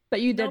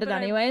 But you No, did it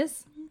but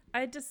anyways?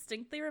 I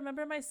distinctly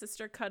remember my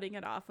sister cutting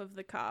it off of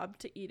the cob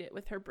to eat it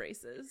with her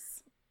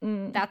braces.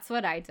 Mm. That's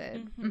what I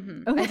did.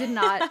 Mhm. I did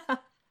not.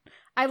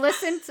 I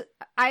listened.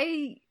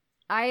 I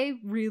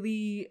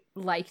really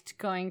liked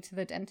going to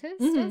the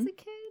dentist Mhm. as a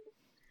kid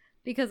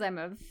because I'm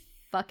a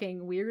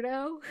fucking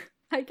weirdo.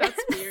 I guess.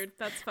 That's weird.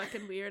 That's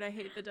fucking weird. I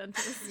hate the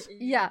dentist.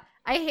 Yeah,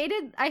 I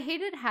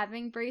hated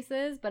having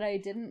braces, but I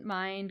didn't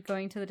mind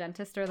going to the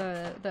dentist or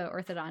the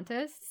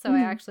orthodontist, so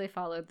I actually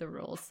followed the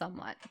rules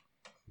somewhat.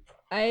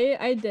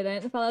 I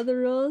didn't follow the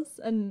rules,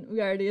 and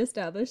we already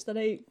established that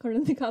I ate corn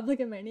on the cob like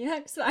a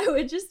maniac, so I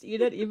would just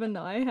eat it even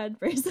though I had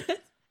braces.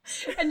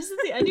 And just at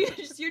the end,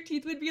 your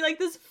teeth would be like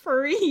this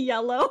furry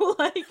yellow,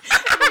 like,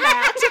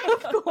 mat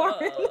of corn.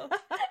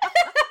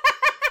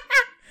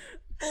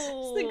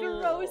 It's the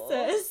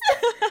grossest.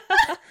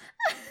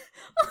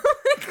 Oh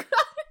my god.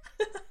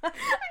 I'm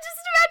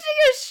just imagining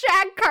a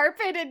shag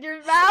carpet in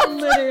your mouth.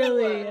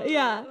 Literally,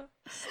 yeah.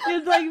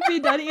 You'd like be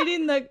done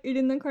eating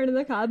the corn on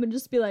the cob and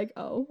just be like,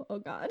 oh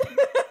god.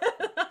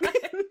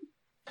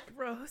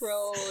 Gross.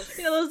 Gross.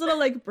 You know those little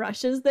like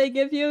brushes they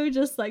give you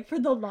just like for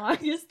the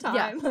longest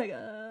time, like.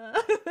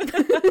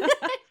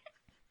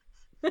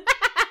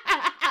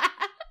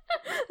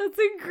 That's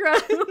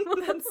incredible.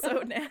 That's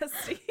so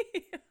nasty.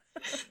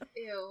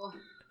 Ew.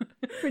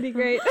 Pretty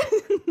great.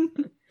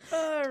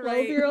 All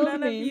right. 12-year-old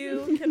None me. of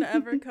you can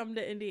ever come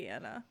to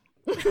Indiana.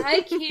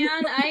 I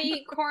can. I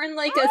eat corn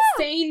like a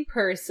sane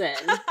person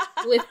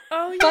with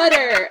Oh, yeah.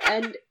 butter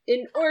and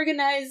an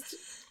organized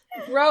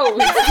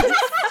roast.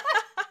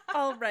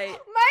 All right.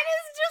 Mine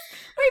is just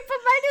but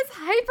mine is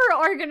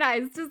hyper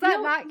organized. Does that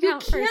No, not you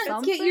count for can't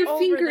something? get your Over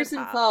fingers the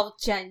top.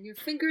 involved, Jen. Your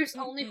fingers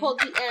only hold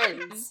the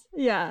ends.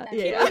 Yeah, Keep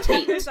yeah. it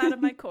tight. Fingers out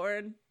of my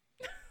corn.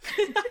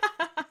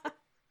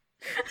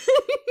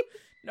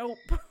 Nope.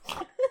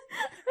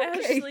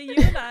 Ashley, you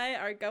and I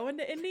are going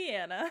to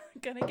Indiana.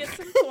 Gonna get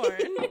some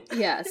corn.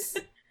 Yes.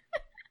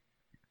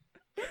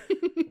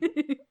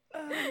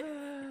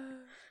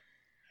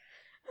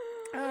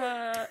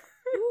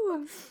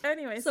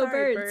 Anyway, So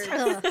sorry, birds.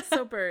 birds.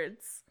 So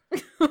birds.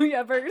 Oh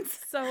yeah, birds.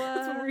 So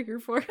That's what we're here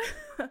for.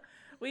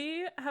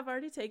 we have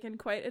already taken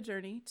quite a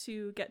journey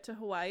to get to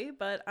Hawaii,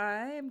 but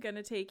I am going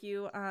to take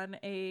you on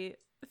a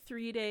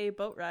 3-day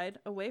boat ride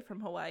away from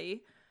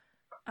Hawaii.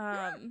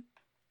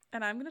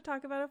 And I'm going to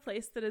talk about a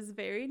place that is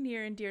very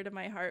near and dear to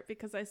my heart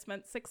because I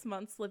spent 6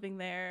 months living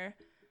there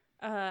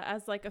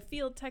as like a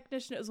field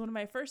technician. It was one of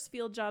my first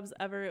field jobs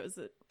ever. It was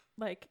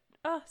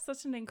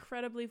such an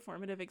incredibly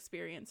formative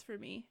experience for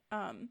me.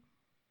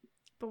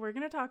 But we're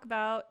going to talk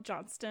about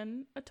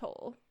Johnston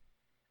Atoll.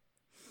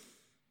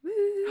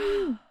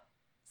 Woo.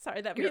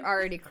 Sorry, that You're means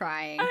already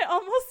crying. I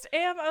almost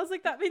am. I was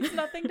like, that means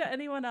nothing to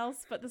anyone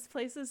else, but this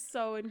place is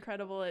so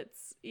incredible.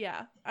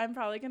 I'm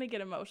probably going to get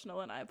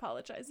emotional, and I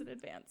apologize in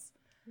advance.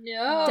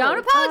 No. Don't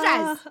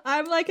apologize.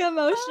 I'm like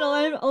emotional.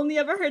 I've only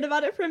ever heard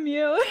about it from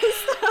you.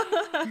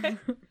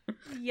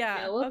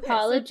 Yeah. No okay,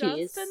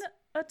 apologies. So Johnston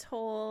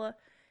Atoll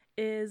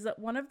is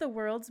one of the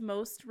world's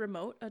most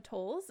remote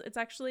atolls. It's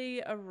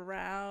actually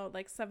around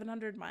like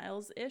 700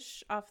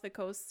 miles-ish off the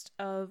coast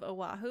of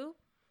Oahu.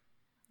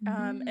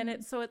 And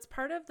it's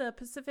part of the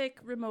Pacific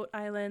Remote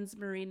Islands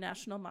Marine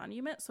National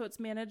Monument. So it's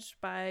managed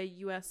by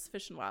U.S.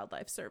 Fish and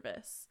Wildlife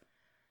Service.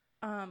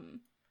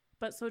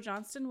 But so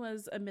Johnston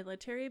was a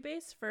military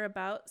base for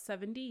about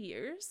 70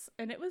 years,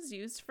 and it was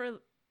used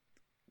for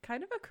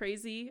kind of a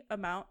crazy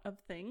amount of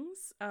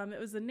things. It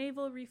was a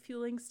naval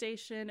refueling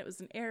station. It was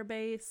an air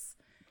base.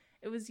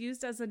 It was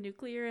used as a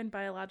nuclear and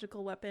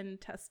biological weapon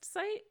test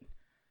site.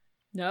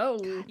 No.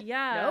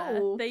 Yeah.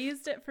 No. They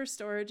used it for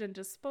storage and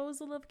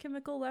disposal of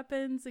chemical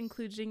weapons,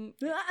 including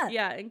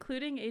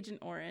Agent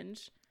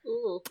Orange.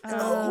 Ooh.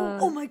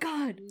 Oh my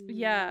god.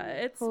 Yeah,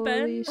 it's Holy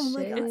been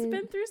shit. it's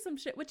been through some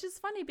shit, which is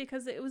funny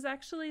because it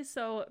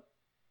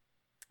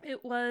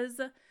was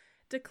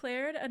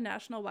declared a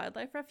national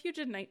wildlife refuge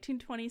in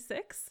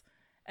 1926,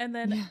 and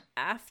then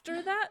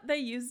after that they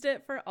used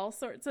it for all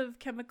sorts of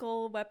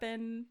chemical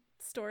weapon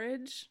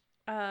storage.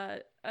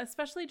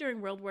 Especially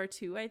during World War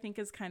II, I think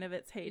is kind of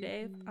its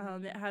heyday.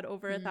 It had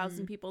over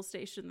 1,000 people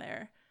stationed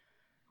there.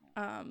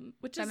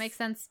 Which That makes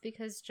sense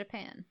because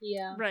Japan.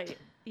 Yeah. right.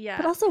 Yeah.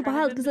 But also kind of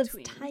wild in because it's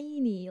between.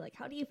 tiny. Like,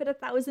 how do you fit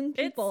 1,000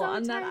 people so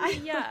on that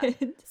tiny, island?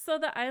 yeah. So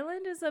the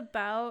island is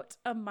about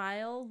a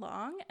mile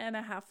long and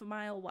a half a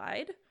mile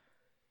wide.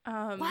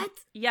 What?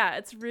 Yeah,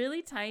 it's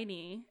really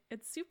tiny.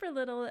 It's super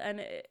little,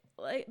 and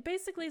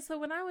so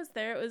when I was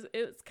there, it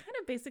was kind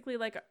of basically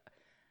like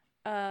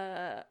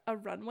a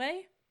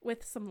runway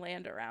with some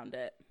land around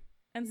it.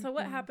 And so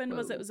what happened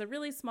was it was a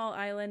really small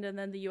island, and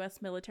then the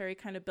U.S. military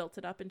kind of built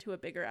it up into a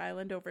bigger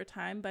island over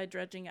time by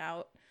dredging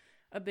out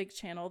a big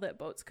channel that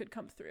boats could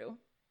come through.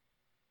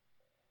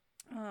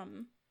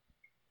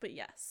 But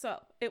yeah, so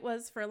it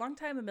was for a long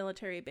time a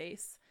military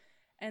base.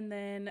 And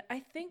then I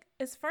think,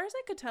 as far as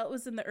I could tell, it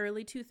was in the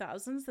early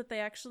 2000s that they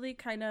actually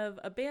kind of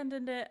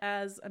abandoned it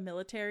as a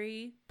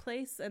military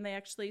place, and they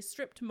actually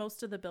stripped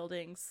most of the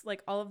buildings,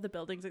 like all of the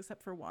buildings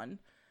except for one,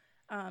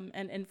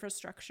 and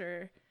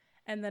infrastructure.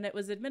 And then it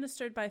was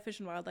administered by Fish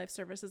and Wildlife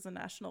Service as a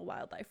national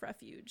wildlife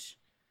refuge.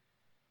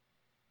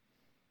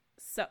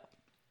 So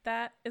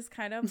that is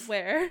kind of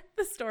where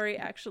the story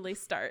actually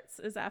starts,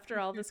 is after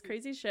all this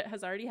crazy shit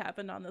has already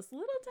happened on this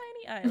little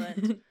tiny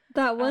island.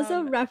 That was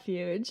a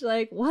refuge.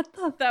 Like, what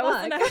the That was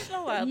fuck? the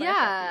National Wildlife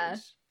Yeah.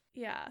 Refuge.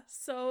 Yeah.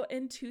 So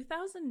in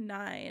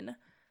 2009,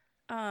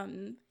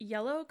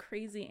 yellow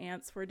crazy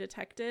ants were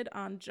detected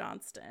on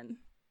Johnston.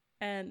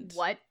 And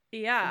What?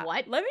 yeah.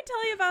 What? Let me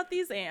tell you about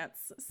these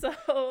ants.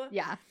 So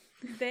Yeah.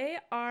 they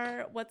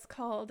are what's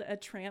called a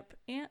tramp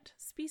ant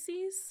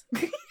species.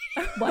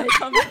 What?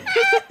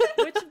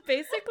 Which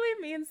basically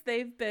means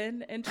they've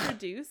been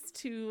introduced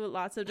to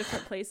lots of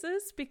different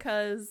places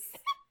because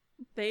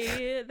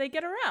they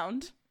get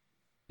around.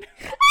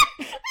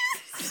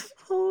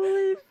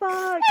 Holy fuck.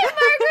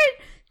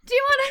 Margaret, do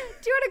you want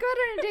to go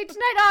on a date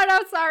tonight? Oh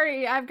no,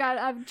 sorry. I've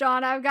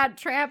got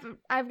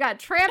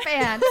tramp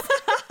ants.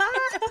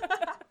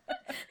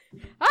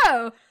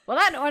 Oh, well,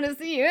 I don't want to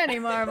see you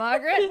anymore,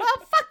 Margaret.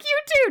 Well, fuck you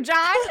too,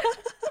 John.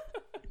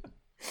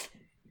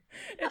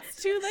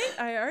 It's too late.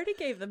 I already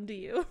gave them to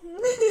you.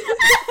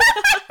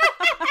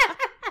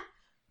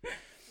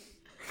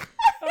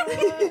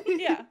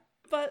 Yeah.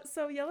 But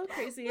so yellow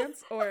crazy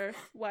ants, or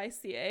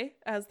YCA,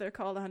 as they're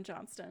called on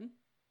Johnston,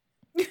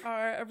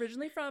 are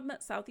originally from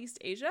Southeast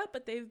Asia,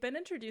 but they've been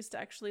introduced to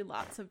actually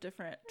lots of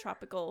different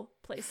tropical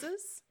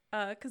places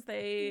because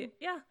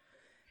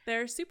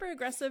they're super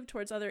aggressive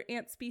towards other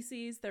ant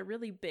species. They're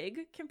really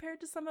big compared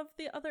to some of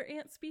the other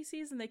ant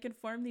species, and they can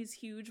form these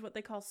huge, what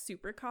they call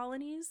super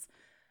colonies.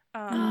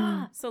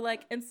 So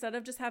like instead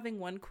of just having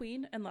one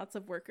queen and lots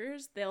of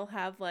workers, they'll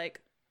have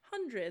like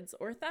hundreds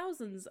or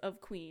thousands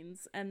of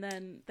queens, and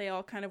then they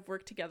all kind of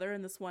work together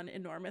in this one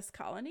enormous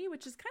colony,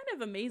 which is kind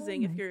of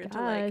amazing if you're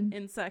into like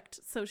insect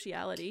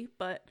sociality.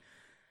 But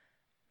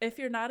if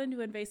you're not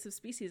into invasive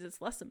species, it's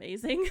less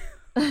amazing.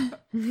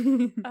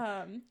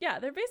 Yeah,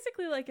 they're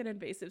basically like an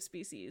invasive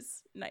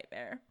species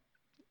nightmare.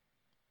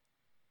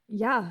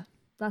 Yeah,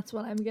 that's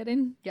what I'm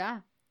getting. Yeah.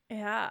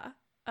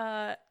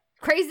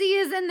 Crazy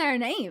is in their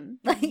name.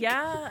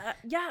 Yeah.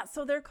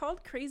 So they're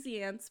called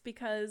crazy ants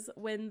because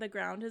when the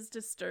ground is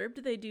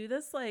disturbed, they do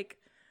this like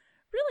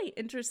really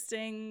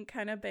interesting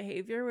kind of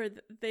behavior where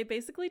they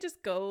basically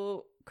just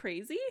go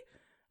crazy.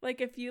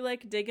 Like if you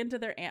like dig into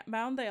their ant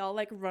mound, they all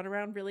like run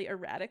around really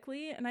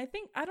erratically. And I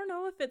don't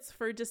know if it's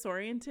for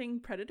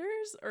disorienting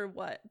predators or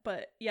what,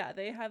 but yeah,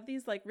 they have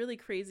these like really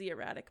crazy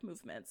erratic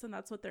movements, and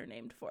that's what they're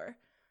named for.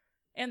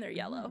 And they're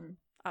yellow,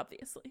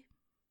 obviously.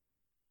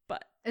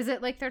 But is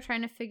it like they're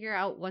trying to figure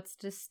out what's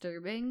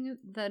disturbing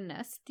the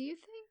nest, do you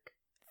think?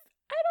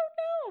 I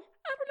don't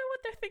know what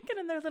they're thinking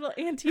in their little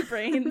anti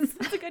brains.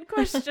 That's a good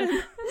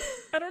question.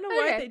 I don't know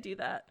why they do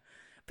that.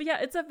 But yeah,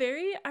 it's a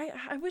very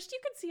I wish you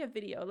could see a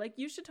video. Like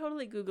you should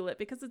totally Google it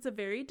because it's a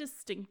very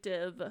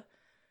distinctive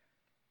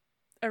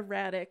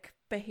erratic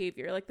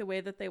behavior. Like the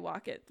way that they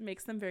walk, it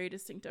makes them very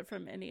distinctive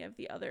from any of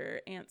the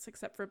other ants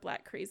except for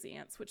black crazy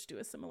ants, which do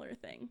a similar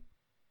thing.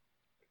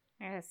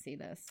 I gotta see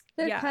this.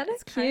 They're kind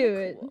of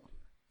cute. Cool.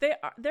 They're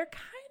kind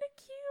of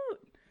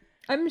cute.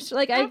 I'm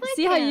like I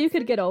see how you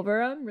could get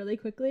over them really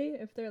quickly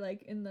if they're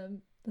like in the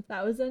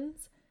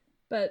thousands,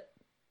 but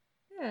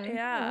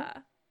yeah.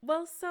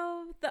 Well,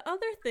 so the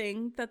other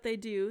thing that they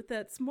do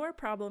that's more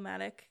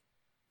problematic,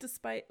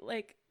 despite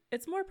like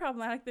it's more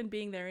problematic than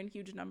being there in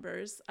huge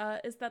numbers,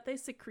 is that they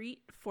secrete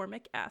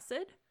formic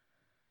acid.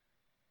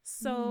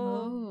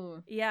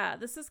 So yeah,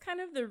 this is kind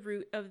of the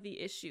root of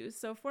the issue.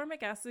 So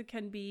formic acid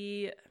can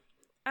be,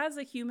 as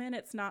a human,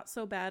 it's not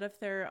so bad if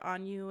they're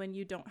on you and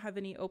you don't have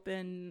any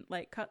open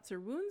like cuts or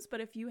wounds.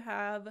 But if you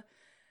have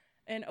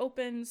an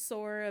open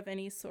sore of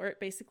any sort,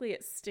 basically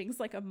it stings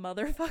like a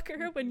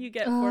motherfucker when you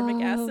get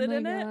formic acid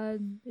in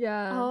it.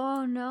 Yeah.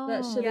 Oh no.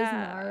 That shit is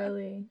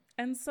gnarly.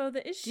 And so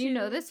the issue. Do you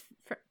know this?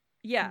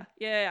 Yeah,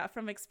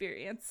 from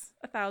experience.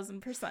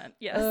 1,000%.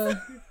 Yes.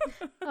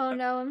 Oh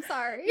no, I'm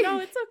sorry. No,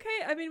 it's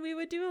okay. I mean, we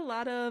would do a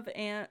lot of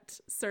ant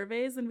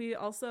surveys, and we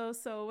also,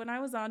 so when I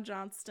was on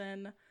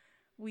Johnston,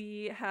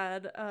 we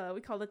had,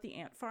 we called it the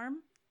ant farm.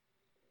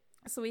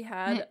 So we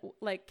had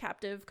like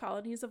captive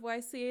colonies of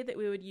YCA that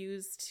we would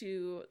use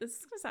to, this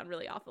is going to sound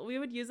really awful, we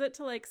would use it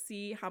to like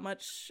see how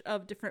much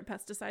of different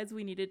pesticides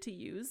we needed to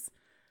use.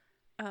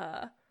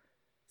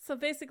 So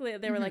basically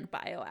they were like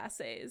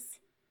bioassays.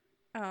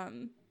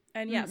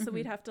 And yeah, so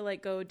we'd have to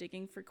like go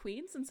digging for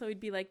queens. And so we'd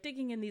be like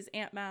digging in these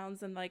ant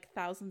mounds, and like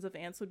thousands of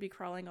ants would be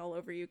crawling all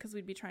over you because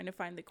we'd be trying to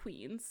find the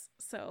queens.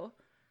 So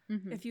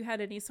if you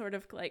had any sort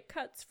of like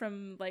cuts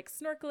from like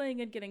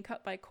snorkeling and getting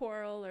cut by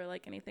coral or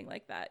like anything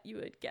like that, you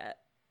would get,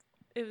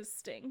 it was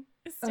sting.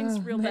 It stings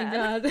real bad. Oh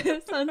my god,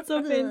 it sounds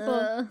so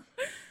painful.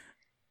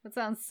 That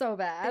sounds so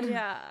bad.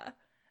 Yeah.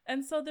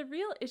 And so the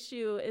real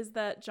issue is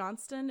that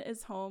Johnston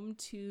is home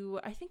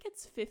to, I think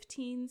it's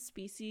 15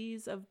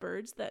 species of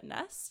birds that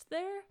nest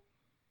there.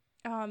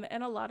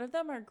 And a lot of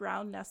them are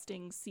ground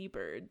nesting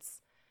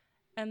seabirds.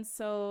 And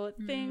so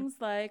things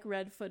like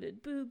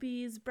red-footed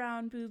boobies,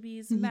 brown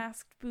boobies,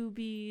 masked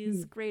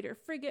boobies, greater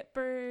frigate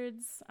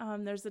birds.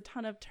 There's a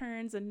ton of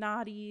terns and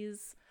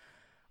noddies,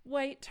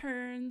 white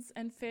terns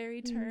and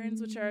fairy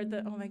terns, which are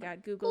the, oh my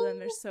god, Google them.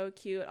 They're so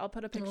cute. I'll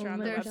put a picture on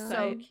the website. They're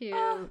so cute.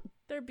 Oh,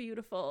 they're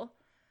beautiful.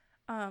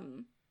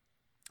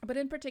 But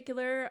in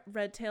particular,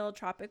 red-tailed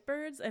tropic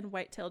birds and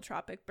white-tailed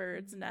tropic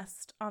birds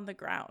nest on the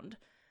ground.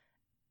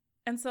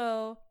 And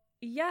so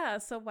Yeah,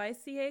 so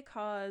YCA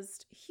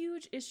caused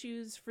huge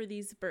issues for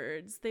these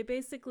birds. They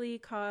basically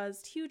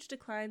caused huge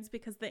declines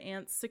because the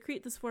ants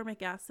secrete this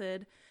formic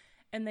acid,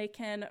 and they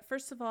can,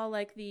 first of all,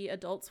 like the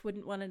adults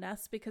wouldn't want to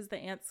nest because the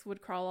ants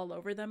would crawl all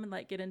over them and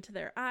like get into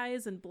their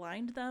eyes and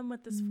blind them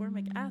with this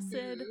formic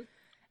acid.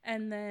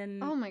 And then,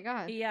 Oh my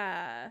god.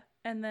 yeah,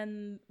 and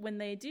then when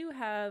they do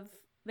have,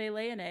 they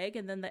lay an egg,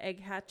 and then the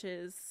egg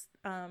hatches.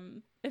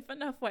 If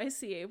enough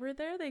YCA were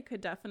there, they could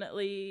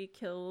definitely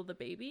kill the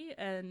baby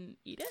and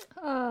eat it.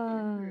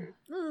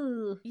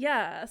 Ooh.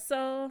 Yeah,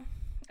 so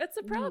it's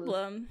a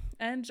problem.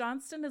 And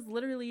Johnston is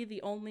literally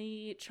the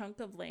only chunk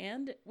of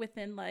land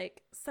within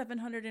like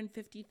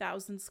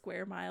 750,000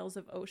 square miles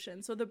of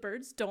ocean. So the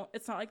birds don't,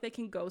 it's not like they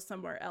can go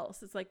somewhere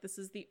else. It's like this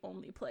is the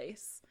only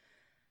place.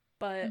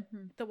 But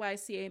the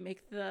YCA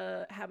make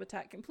the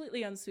habitat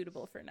completely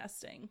unsuitable for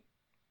nesting.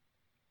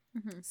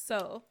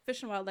 So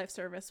Fish and Wildlife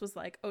Service was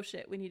like, oh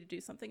shit, we need to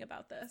do something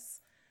about this.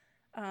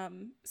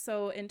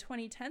 So in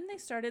 2010, they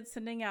started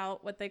sending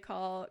out what they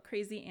call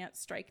crazy ant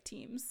strike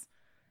teams.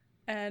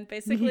 And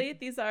basically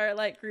these are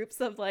like groups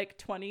of like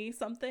 20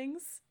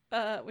 somethings,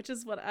 which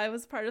is what I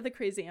was part of, the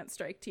crazy ant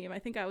strike team. I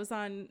think I was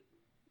on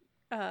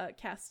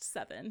cast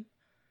 7.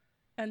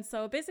 And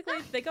so basically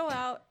they go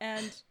out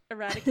and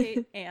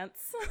eradicate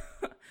ants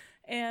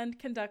and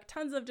conduct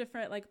tons of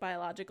different like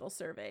biological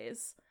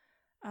surveys.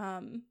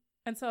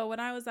 And so when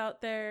I was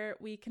out there,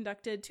 we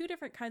conducted 2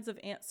 different kinds of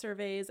ant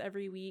surveys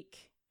every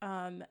week.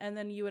 And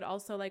then you would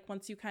also like,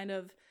 once you kind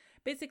of,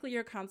 basically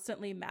you're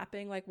constantly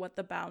mapping like what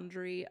the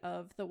boundary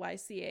of the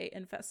YCA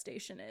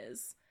infestation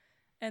is.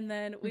 And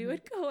then we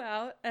would go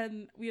out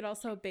and we'd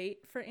also bait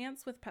for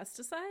ants with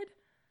pesticide.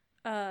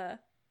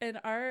 And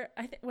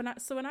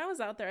when I was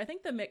out there, I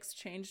think the mix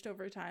changed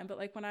over time, but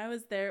like when I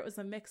was there, it was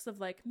a mix of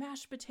like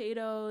mashed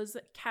potatoes,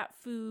 cat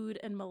food,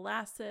 and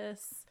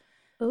molasses.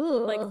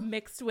 Ooh. Like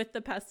mixed with the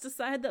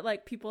pesticide that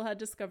like people had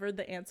discovered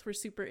the ants were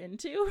super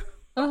into.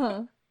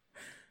 Wow.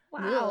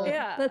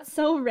 Yeah. That's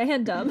so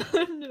random.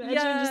 Imagine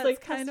just like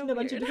it's kind testing of a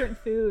bunch of weird. different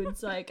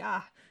foods, like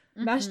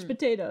mashed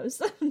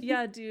potatoes.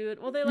 Yeah, dude.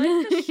 Well, they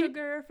like the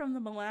sugar from the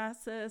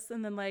molasses,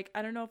 and then like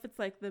I don't know if it's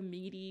like the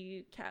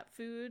meaty cat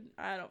food.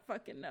 I don't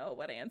fucking know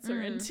what ants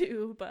are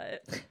into,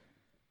 but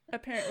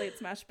apparently it's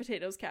mashed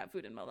potatoes, cat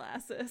food, and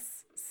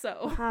molasses.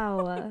 So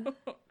Wow.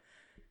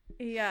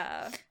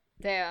 yeah.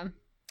 Damn.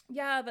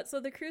 Yeah, but so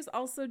the crews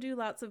also do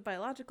lots of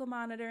biological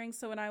monitoring.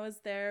 So when I was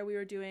there, we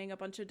were doing a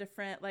bunch of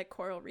different like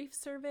coral reef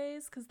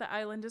surveys because the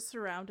island is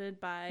surrounded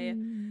by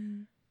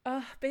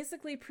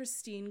basically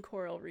pristine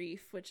coral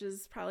reef, which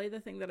is probably the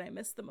thing that I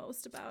miss the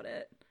most about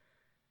it.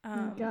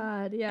 Oh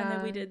God, yeah. And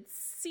then we did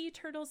sea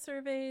turtle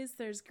surveys.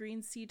 There's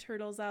green sea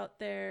turtles out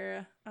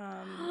there.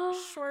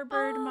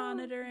 Shorebird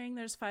monitoring.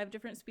 There's 5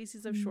 different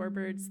species of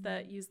shorebirds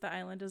that use the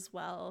island as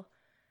well.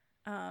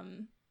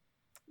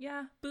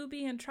 Yeah,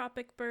 booby and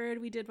tropic bird.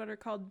 We did what are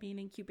called bean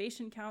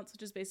incubation counts,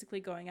 which is basically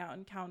going out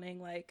and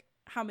counting like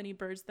how many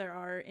birds there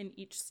are in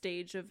each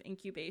stage of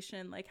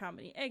incubation, like how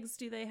many eggs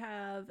do they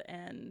have,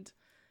 and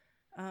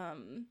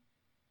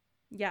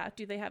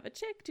do they have a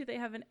chick? Do they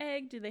have an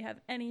egg? Do they have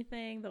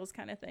anything? Those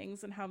kind of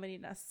things, and how many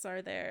nests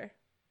are there?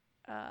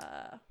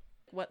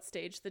 What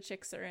stage the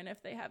chicks are in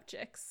if they have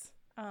chicks.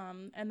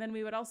 And then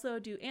we would also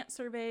do ant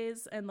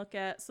surveys and look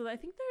at, so I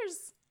think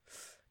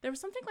there was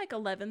something like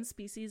 11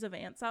 species of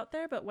ants out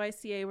there, but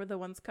YCA were the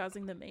ones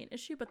causing the main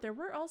issue. But there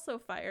were also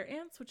fire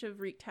ants, which have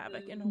wreaked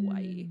havoc in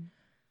Hawaii.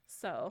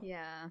 So,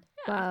 Yeah.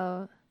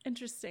 Wow.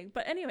 interesting.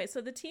 But anyway,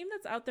 so the team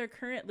that's out there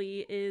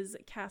currently is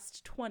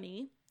cast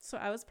 20. So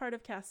I was part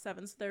of cast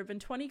 7. So there have been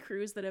 20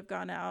 crews that have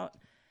gone out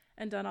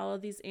and done all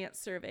of these ant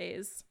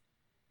surveys.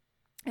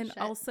 And Shit.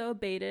 also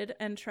baited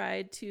and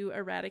tried to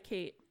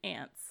eradicate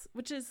ants,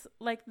 which is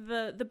like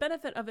the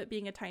benefit of it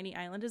being a tiny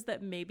island is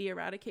that maybe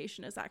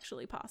eradication is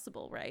actually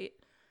possible, right?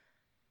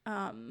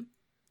 And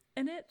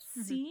it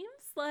seems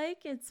like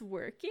it's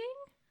working.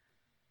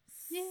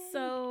 Yay.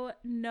 So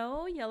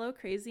no yellow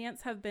crazy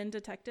ants have been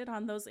detected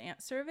on those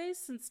ant surveys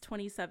since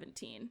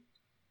 2017.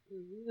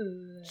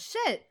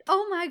 Shit.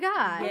 Oh my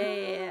god.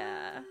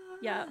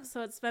 Yeah.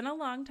 So it's been a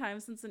long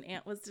time since an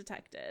ant was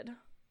detected.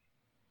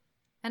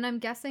 And I'm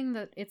guessing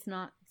that it's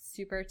not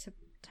super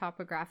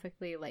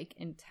topographically like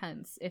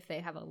intense if they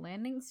have a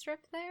landing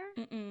strip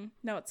there.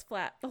 No, it's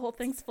flat. The whole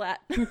thing's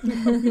flat.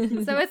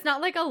 So it's not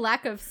like a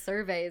lack of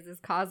surveys is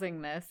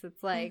causing this.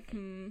 It's like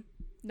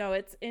No,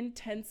 it's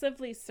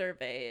intensively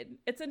surveyed.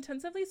 It's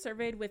intensively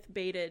surveyed with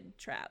baited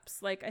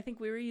traps. Like I think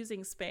we were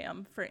using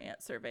spam for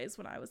ant surveys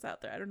when I was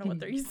out there. I don't know what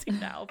they're using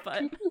now,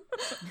 but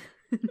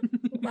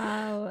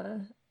Wow.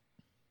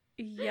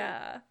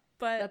 yeah.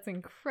 But that's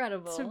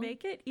incredible. to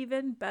make it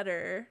even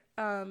better,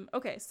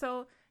 okay,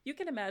 so you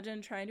can imagine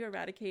trying to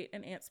eradicate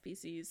an ant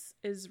species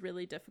is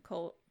really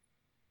difficult.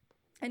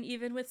 And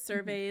even with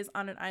surveys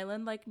on an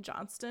island like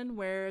Johnston,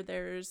 where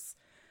there's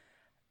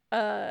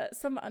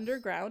some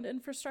underground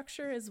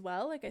infrastructure as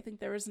well, like I think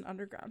there was an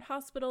underground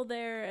hospital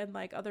there and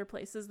like other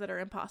places that are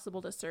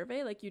impossible to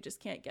survey, like you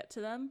just can't get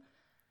to them.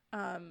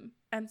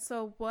 And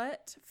so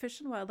what Fish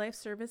and Wildlife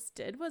Service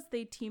did was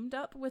they teamed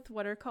up with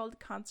what are called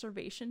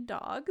conservation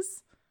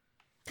dogs,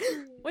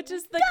 which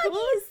is the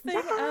coolest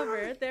thing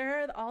ever.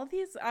 There are all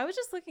these, I was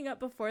just looking up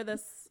before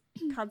this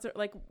concert,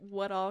 like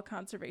what all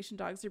conservation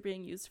dogs are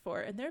being used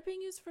for, and they're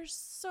being used for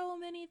so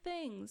many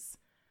things.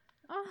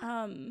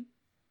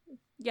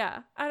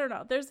 Yeah, I don't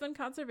know. There's been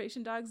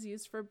conservation dogs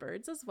used for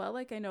birds as well.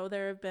 Like I know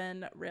there have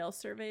been rail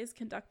surveys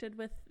conducted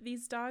with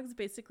these dogs.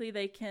 Basically,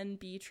 they can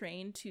be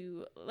trained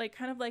to, like,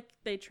 kind of like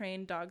they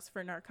train dogs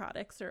for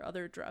narcotics or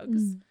other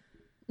drugs.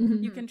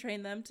 Mm-hmm. You can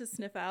train them to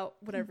sniff out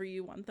whatever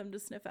you want them to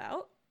sniff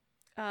out.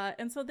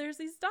 And so there's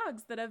these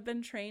dogs that have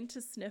been trained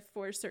to sniff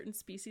for certain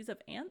species of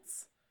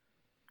ants.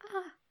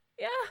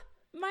 Yeah,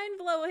 mind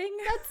blowing.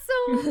 That's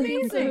so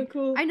amazing. So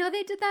cool. I know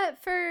they did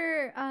that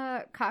for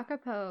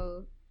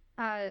kakapo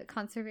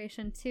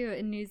conservation too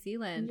in New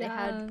Zealand. Yeah. They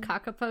had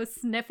kakapo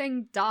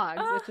sniffing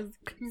dogs, which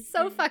is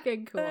so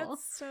fucking cool.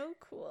 That's so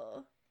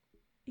cool.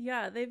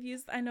 Yeah,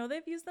 I know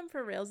they've used them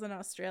for rails in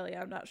Australia.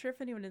 I'm not sure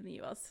if anyone in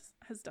the US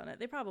has done it.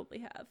 They probably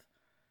have.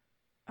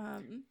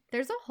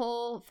 There's a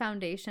whole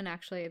foundation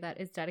actually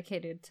that is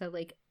dedicated to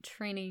like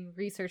training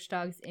research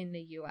dogs in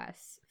the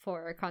US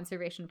for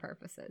conservation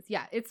purposes.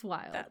 Yeah, it's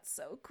wild. That's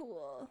so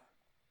cool.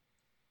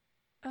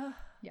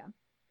 Yeah.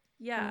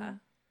 Yeah.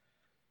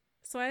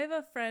 So I have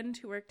a friend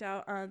who worked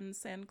out on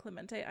San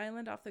Clemente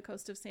Island off the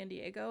coast of San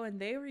Diego, and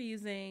they were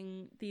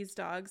using these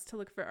dogs to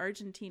look for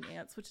Argentine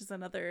ants, which is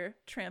another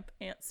tramp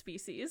ant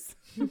species.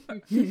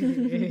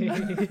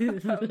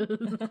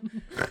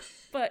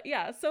 But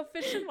yeah, so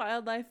Fish and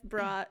Wildlife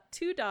brought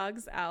 2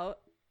 dogs out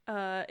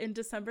in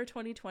December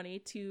 2020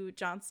 to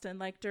Johnston,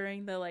 like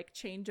during the like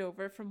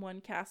changeover from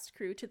one cast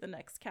crew to the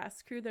next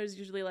cast crew. There's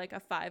usually like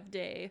a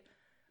 5-day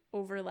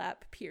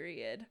overlap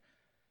period.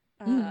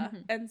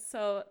 And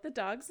so the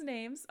dogs'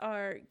 names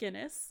are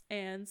Guinness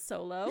and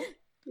Solo.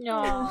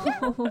 No.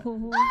 Two of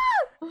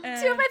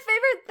my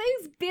favorite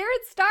things, beer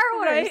and Star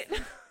Wars.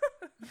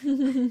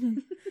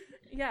 Right?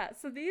 Yeah,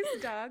 so these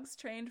dogs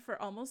trained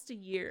for almost a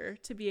year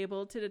to be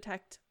able to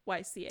detect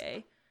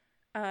YCA.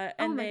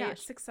 And they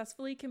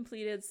successfully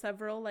completed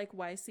several like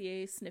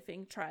YCA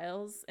sniffing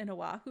trials in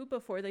Oahu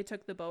before they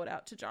took the boat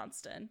out to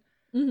Johnston.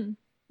 Mm-hmm.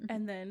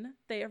 And then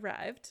they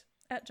arrived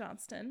at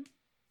Johnston.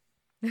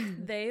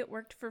 They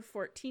worked for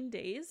 14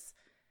 days,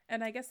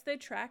 and I guess they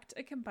tracked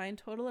a combined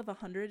total of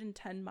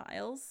 110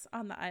 miles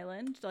on the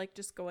island, like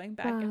just going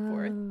back and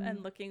forth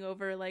and looking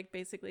over like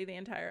basically the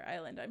entire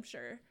island, I'm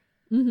sure.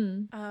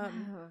 Mm-hmm.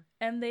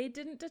 And they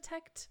didn't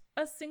detect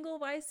a single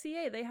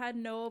YCA. They had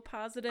no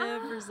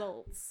positive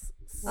results.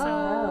 So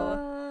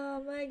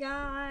oh my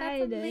god,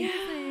 That's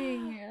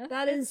amazing.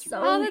 That is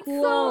so that's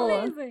cool. so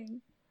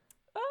amazing.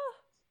 oh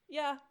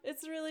yeah,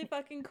 it's really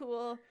fucking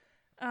cool.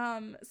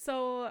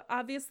 So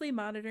obviously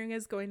monitoring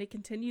is going to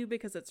continue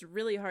because it's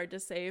really hard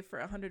to say for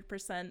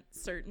 100%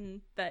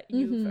 certain that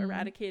you've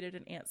eradicated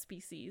an ant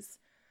species.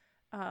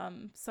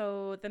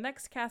 So the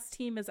next cast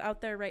team is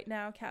out there right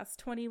now. Cast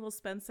 20 will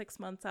spend 6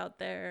 months out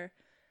there.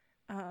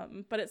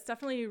 But it's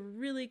definitely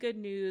really good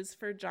news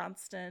for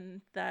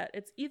Johnston that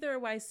it's either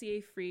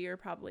YCA free or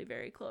probably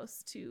very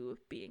close to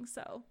being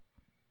so.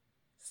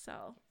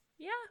 So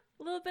yeah,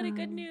 a little bit of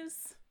good news.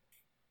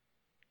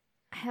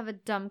 I have a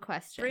dumb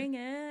question. Bring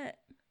it.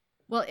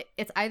 Well,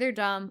 it's either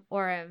dumb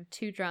or I'm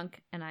too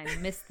drunk and I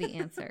missed the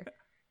answer.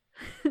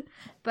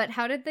 But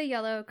how did the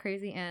yellow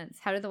crazy ants,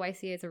 how did the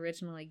YCAs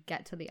originally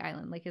get to the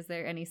island? Like, is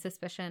there any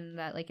suspicion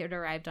that like it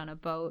arrived on a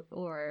boat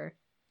or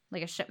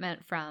like a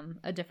shipment from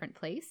a different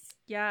place?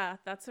 Yeah,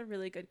 that's a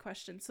really good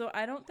question. So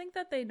I don't think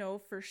that they know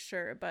for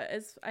sure, but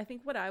I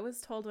think what I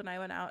was told when I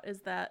went out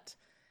is that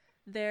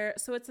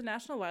so it's a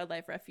national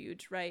wildlife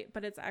refuge, right?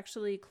 But it's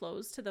actually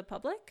closed to the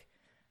public.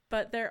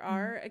 But there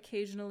are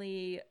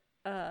occasionally,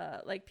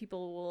 like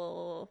people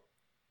will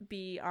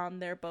be on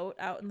their boat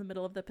out in the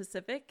middle of the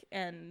Pacific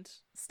and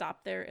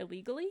stop there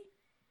illegally.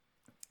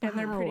 And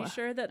they're pretty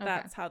sure that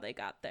that's how they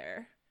got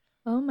there.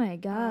 Oh my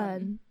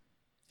god.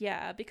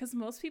 Yeah, because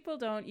most people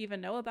don't even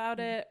know about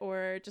it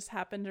or just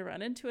happen to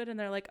run into it and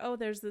they're like, oh,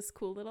 there's this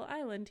cool little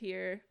island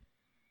here.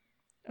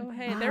 Oh,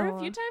 hey, there were a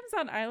few times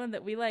on island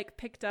that we like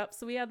picked up.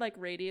 So we had like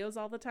radios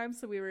all the time.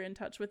 So we were in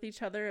touch with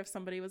each other if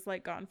somebody was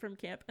like gone from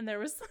camp. And there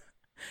was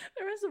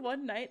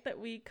one night that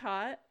we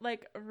caught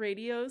like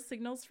radio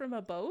signals from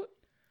a boat.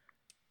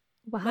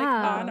 Wow. Like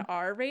on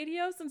our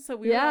radios. And so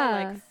we were all,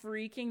 like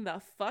freaking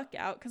the fuck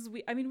out because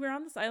we're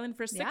on this island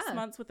for 6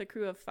 months with a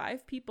crew of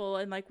 5 people.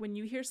 And like when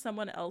you hear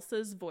someone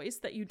else's voice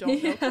that you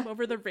don't know come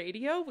over the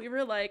radio, we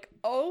were like,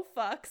 oh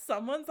fuck,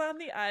 someone's on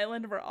the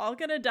island. We're all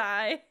gonna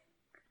die.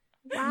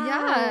 Wow.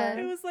 Yeah.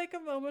 It was like a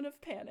moment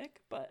of panic,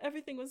 but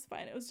everything was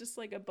fine. It was just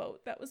like a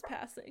boat that was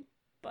passing.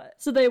 But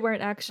So they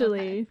weren't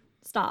actually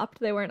stopped?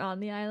 They weren't on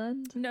the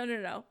island?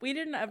 No. We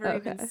didn't ever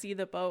even see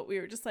the boat. We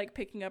were just like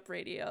picking up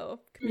radio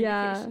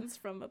communications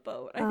from a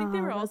boat. I think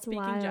they were all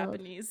speaking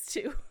Japanese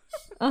too.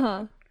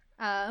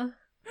 That's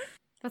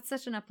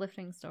such an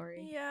uplifting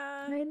story.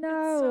 Yeah. I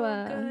know. It's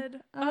so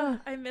good.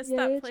 I miss yay,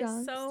 that place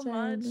Johnston. so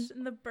much.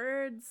 And the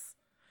birds.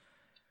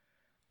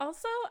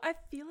 Also, I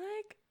feel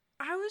like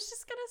I was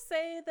just gonna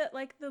say that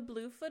like the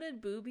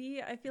blue-footed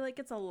booby, I feel like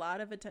it's a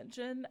lot of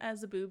attention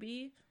as a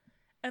booby,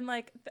 and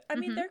like I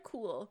mean they're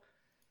cool,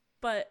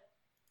 but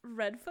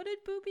red-footed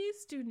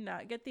boobies do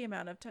not get the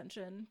amount of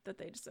attention that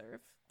they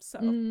deserve. So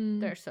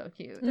They're so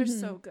cute. they're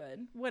so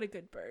good. What a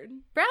good bird.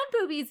 Brown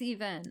boobies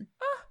even.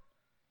 Oh,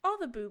 all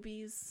the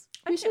boobies.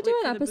 We should do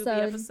an for the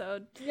booby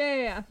episode.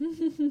 Yeah.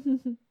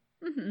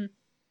 Mm-hmm.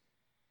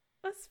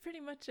 That's pretty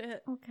much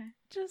it. Okay.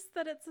 Just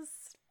that it's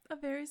a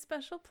very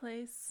special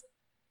place.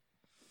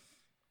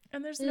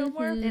 And there's no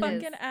more It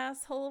fucking is.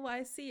 asshole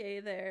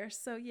YCA there,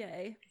 so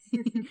yay.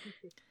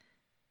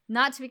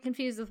 Not to be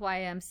confused with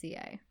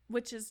YMCA.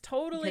 Which is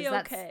totally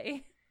Because that's-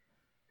 okay.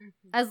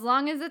 As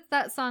long as it's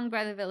that song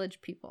by the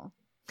Village People.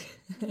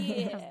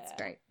 Yeah. That's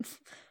great.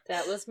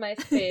 That was my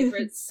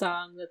favorite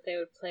song that they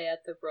would play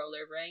at the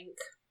roller rink.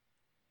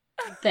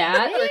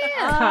 That or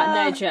Yeah. Cotton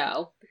Eye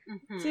Joe.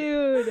 Mhm.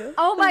 Dude.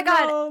 Oh my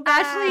god, Go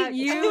back. Ashley,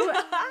 you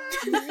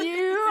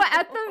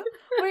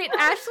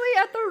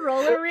at the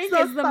roller rink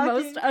So is the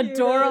most fucking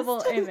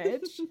adorable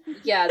cutest. image.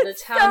 Yeah, the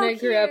It's town so I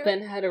grew up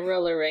cute. in had a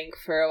roller rink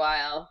for a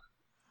while.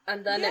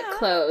 And then it Yeah.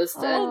 closed,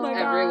 Oh and my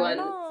God. everyone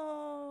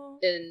Oh.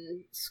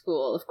 in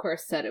school, of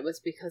course, said it was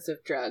because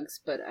of drugs,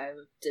 but I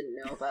didn't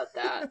know about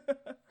that.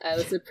 I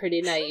was a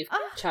pretty naive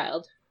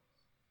child.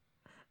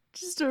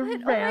 Just a Oh my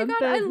God,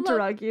 rampant I love-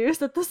 drug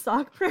use at the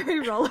Sauk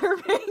Prairie roller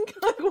rink.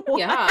 Like, what?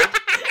 Yeah,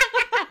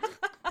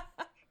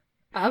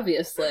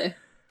 obviously.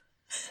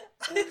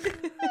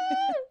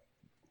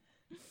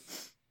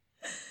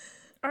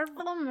 Are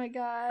Oh my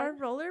god. are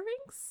roller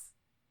rinks?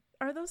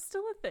 Are those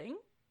still a thing?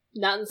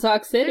 Not in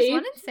Sauk There's City.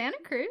 one in Santa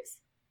Cruz.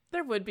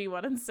 There would be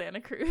one in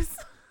Santa Cruz.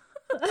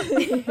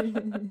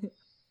 It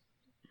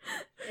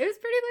was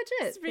pretty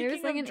legit. It was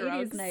Speaking like of an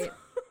drugs. 80s night.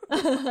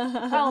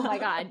 Oh my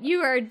god.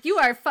 You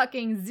are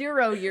fucking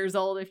 0 years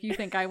old if you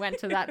think I went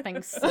to that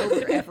thing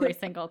sober every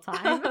single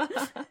time.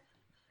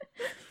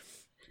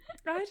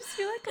 I just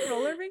feel like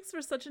roller rinks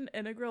were such an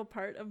integral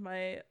part of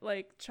my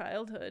like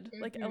childhood,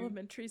 like Mhm.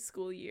 elementary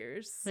school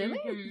years. Really?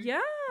 Mhm.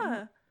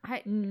 Yeah.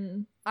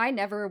 I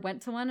never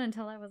went to one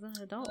until I was an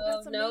adult. Oh,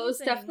 That's no, it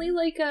was amazing. definitely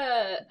like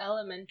a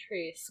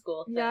elementary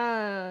school thing.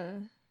 Yeah.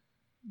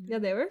 Yeah,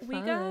 they were We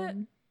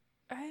fun.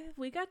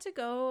 we got to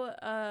go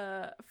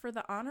for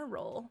the honor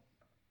roll.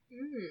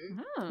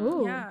 Mm.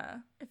 Oh. Ooh. Yeah.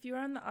 If you were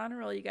on the honor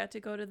roll, you got to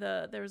go to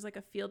there was like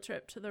a field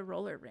trip to the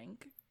roller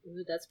rink.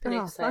 Ooh, that's pretty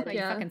Oh, fuck exciting. You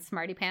yeah. fucking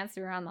smarty pants,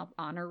 you were on the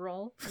honor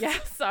roll. Yeah,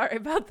 sorry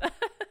about that.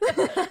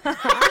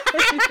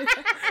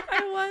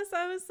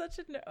 I was such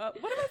a nerd.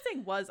 What am I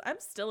saying I'm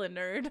still a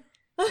nerd.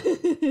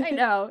 I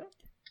know.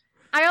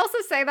 I also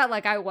say that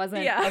like I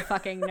wasn't Yeah. a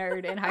fucking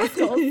nerd in high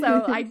school,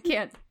 so I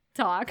can't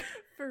talk.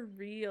 For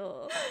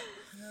real.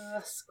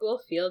 School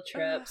field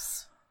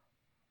trips.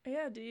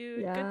 Yeah,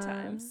 dude. Yeah. Good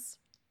times.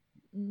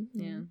 Mhm.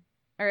 Yeah.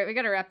 All right, we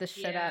got to wrap this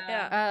shit up.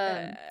 Yeah.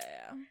 Yeah.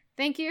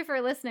 Thank you for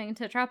listening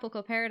to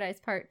Tropical Paradise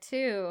Part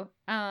 2.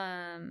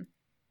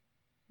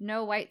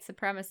 No white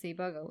supremacy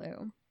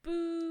boogaloo.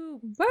 Boo.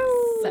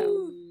 Woo!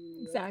 So-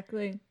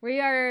 Exactly. We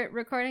are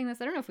recording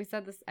this. I don't know if we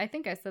said this. I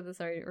think I said this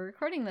already. We're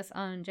recording this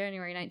on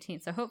January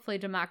 19th, so hopefully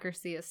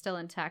democracy is still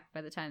intact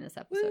by the time this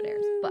episode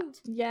airs. Woo! But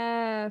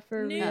Yeah,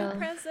 for New real.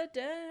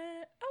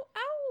 president. Oh,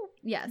 ow.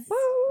 yes, Woo!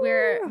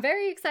 we're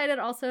very excited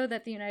also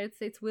that the United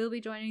States will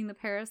be joining the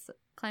Paris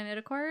Climate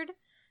Accord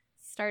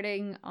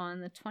starting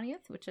on the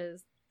 20th, which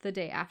is the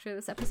day after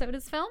this episode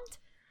is filmed.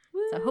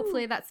 So Woo.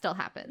 hopefully that still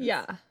happens.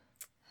 Yeah.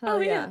 Oh,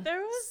 Hell yeah. yeah.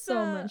 There was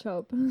So much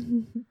hope.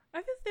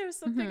 I think there was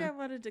something Mhm. I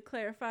wanted to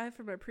clarify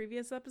from a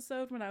previous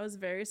episode when I was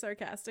very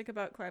sarcastic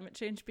about climate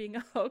change being a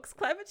hoax.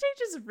 Climate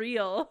change is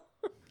real.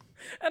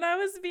 And I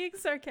was being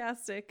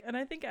sarcastic, and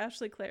I think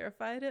Ashley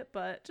clarified it,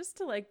 but just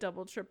to like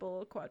double,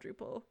 triple,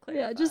 quadruple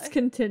clarify. Yeah, just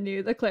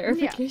continue the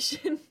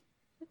clarification.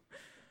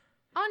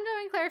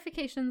 Ongoing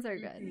clarifications are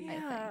good, I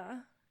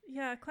think.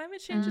 Yeah,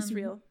 climate change is Um,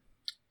 real.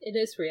 It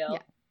is real.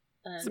 Yeah.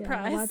 And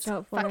Surprise. Yeah, watch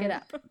out for Fuck it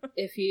up.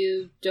 if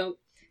you don't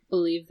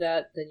believe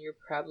that, then you're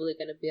probably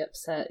going to be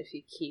upset if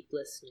you keep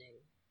listening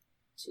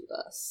to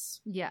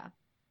us. Yeah.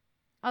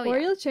 Oh, Or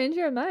yeah. you'll change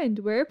your mind.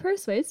 We're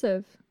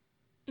persuasive.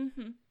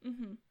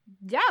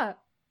 Yeah.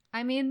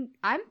 I mean,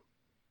 I'm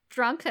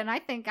drunk and I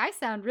think I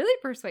sound really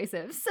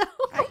persuasive, so.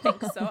 I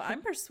think so.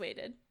 I'm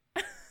persuaded.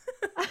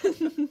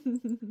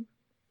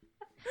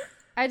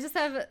 I just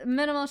have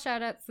minimal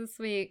shout outs this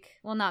week.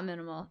 Well, not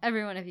minimal.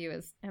 Every one of you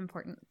is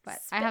important, but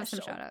I have some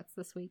Special. shout outs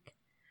this week.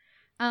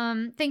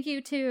 Thank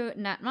you to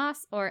Nat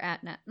Moss or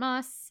at Nat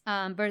Moss,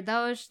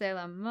 Verdauge de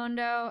la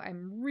Mundo.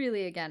 I'm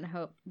really again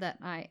hope that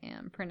I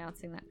am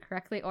pronouncing that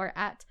correctly, or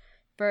at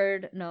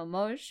Bird No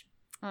Moj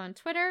on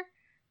Twitter.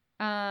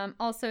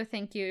 Also,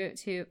 thank you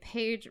to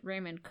Paige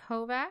Raymond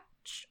Kovac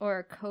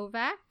or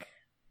Kovac.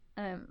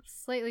 I'm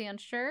slightly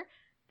unsure,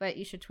 but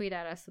you should tweet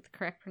at us with the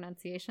correct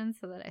pronunciation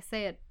so that I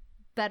say it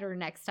better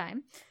next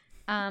time.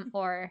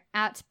 Or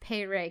at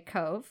Payray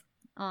Cove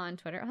on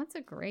Twitter. Oh, that's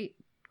a great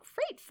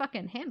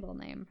fucking handle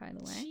name, by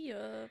the way.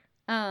 Chia.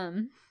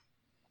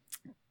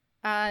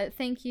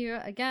 Thank you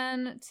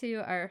again to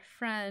our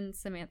friend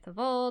Samantha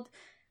Vold,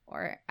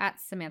 or at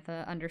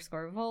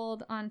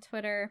Samantha_Vold on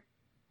Twitter,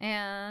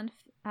 and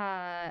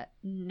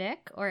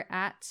Nick, or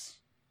at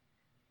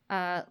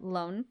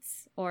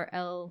Lontz, or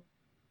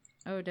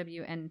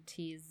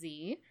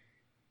LOWNTZ.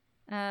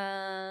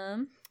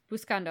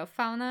 Buscando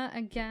Fauna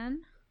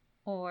again,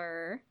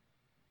 or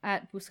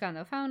at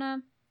Buscando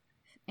Fauna,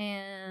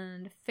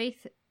 and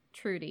Faith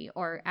Trudy,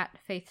 or at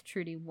Faith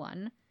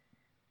Trudy1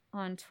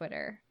 on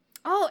Twitter.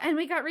 Oh, and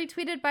we got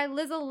retweeted by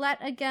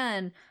Lizalette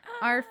again,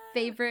 our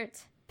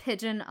favorite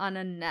pigeon on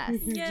a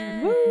nest.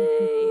 Yay!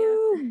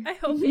 Woo! I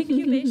hope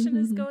incubation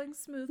is going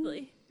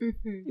smoothly.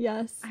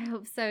 Yes. I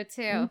hope so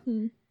too.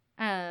 Mhm.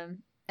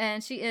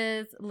 And she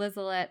is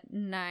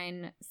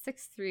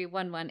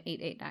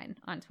Lizalette963118889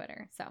 on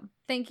Twitter. So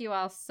thank you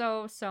all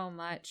so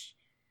much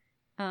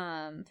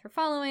for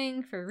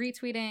following, for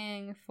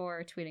retweeting,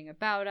 for tweeting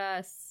about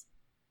us.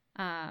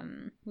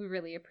 We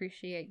really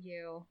appreciate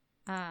you.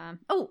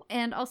 Oh,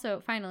 and also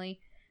finally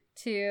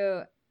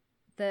to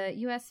the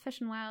U.S. Fish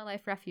and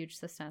Wildlife Refuge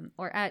System,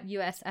 or at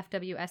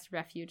USFWS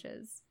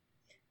Refuges,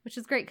 which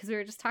is great because we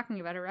were just talking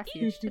about a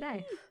refuge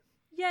today.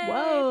 Yay!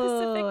 Whoa,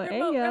 Pacific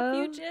Remote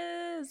ayo.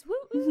 Refuges!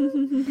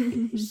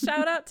 Woo!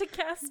 Shout out to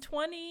Cast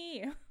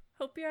 20.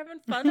 Hope you're having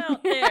fun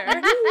out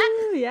there.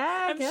 Woo,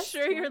 yeah, I'm guess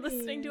sure you're 20.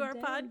 listening to our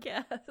Dang.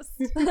 podcast.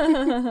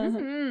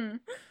 Mhm.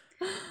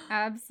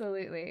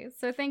 Absolutely.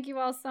 So thank you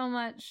all so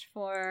much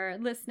for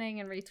listening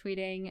and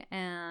retweeting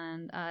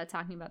and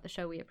talking about the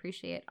show. We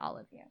appreciate all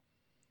of you.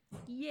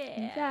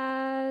 Yeah.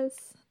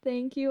 Yes.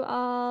 Thank you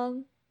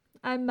all.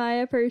 I'm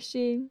Maya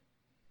Pershing.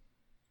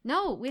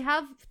 No, we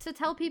have to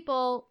tell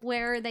people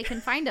where they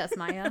can find us,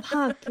 Maya.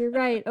 Fuck, you're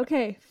right.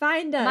 Okay,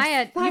 find us.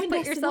 Maya, you find put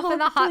us yourself all in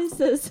the hot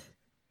places.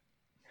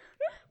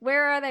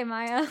 Where are they,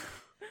 Maya?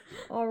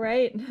 All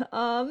right.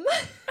 I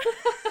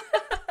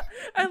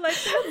like that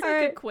it's like a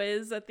Alright.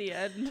 quiz at the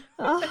end.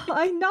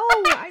 I know.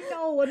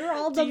 What are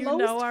all the Do you most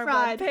know our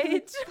fried?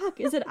 webpage? Fuck,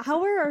 is it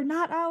hour or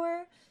not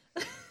hour?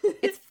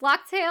 It's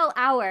Flocktail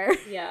Hour.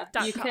 Yeah,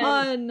 Dot you com.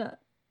 can.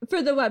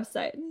 For the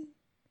website,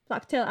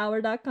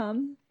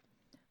 flocktailhour.com.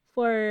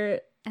 For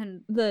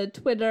And the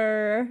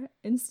Twitter,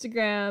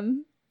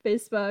 Instagram,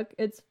 Facebook,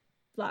 it's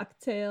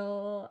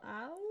Flocktail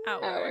Hour.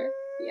 Hour.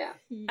 Yeah.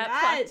 At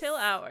Yes. Flocktail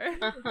Hour.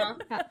 Uh-huh.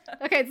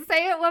 okay,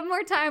 say it one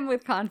more time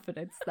with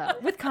confidence, though.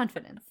 With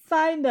confidence.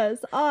 Find us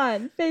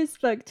on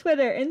Facebook,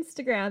 Twitter,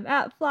 Instagram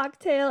at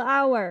Flocktail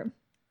Hour.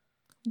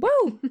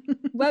 Woo!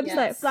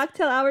 Website, Yes.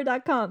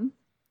 flocktailhour.com.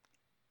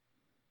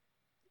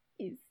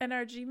 And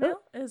our Gmail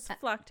is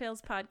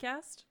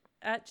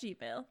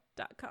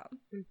flocktailspodcast@gmail.com.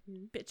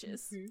 Mhm.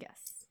 Bitches. Mhm.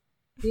 Yes.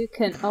 You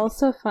can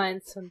also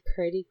find some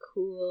pretty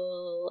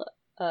cool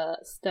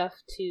stuff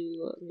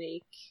to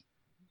make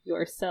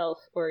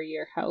yourself or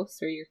your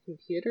house or your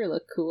computer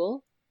look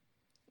cool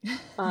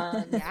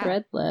on Yeah.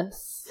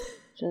 Threadless.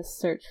 Just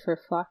search for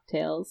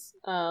Flocktails.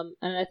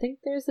 And I think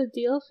there's a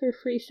deal for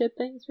free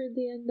shipping through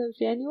the end of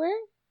January,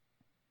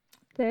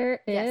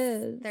 There Yes,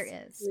 is. there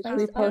is. which That's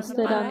we awesome.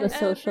 posted on the Buy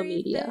social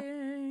media.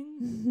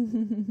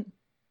 everything.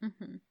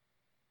 Mm-hmm.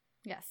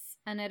 Yes,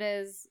 and it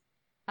is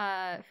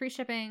free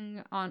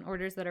shipping on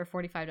orders that are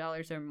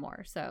 $45 or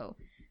more. So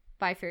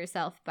buy for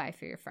yourself, buy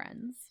for your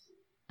friends.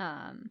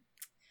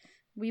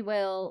 We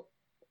will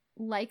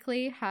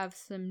likely have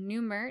some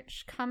new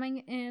merch coming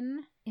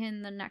in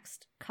the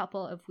next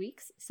couple of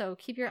weeks. So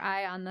keep your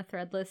eye on the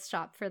Threadless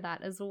shop for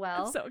that as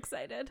well. I'm so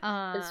excited.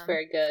 It's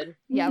very good.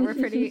 Yeah, we're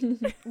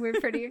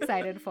pretty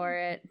excited for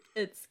it.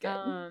 It's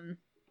good.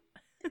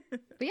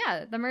 But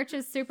yeah, the merch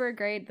is super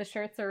great. The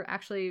shirts are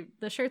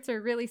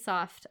really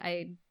soft.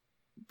 I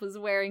was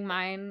wearing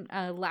mine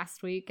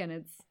last week and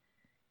it's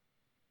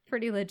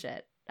pretty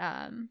legit.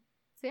 So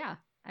yeah,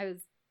 I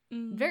was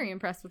very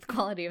impressed with the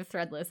quality of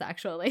Threadless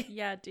actually.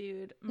 Yeah,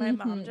 dude. My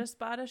mom Mhm. just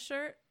bought a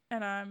shirt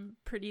and I'm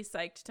pretty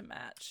psyched to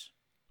match.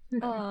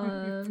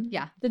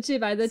 Yeah. Did she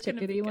buy the It's gonna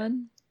be chickadee good.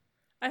 one?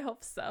 I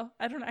hope so.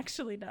 I don't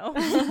actually know.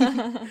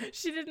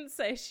 She didn't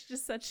say. She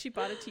just said she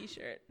bought a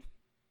t-shirt.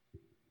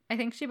 I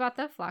think she bought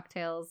the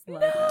Flocktails logo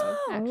No!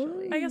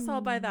 actually. I guess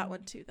I'll buy that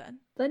one too then.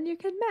 Then you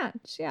can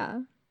match,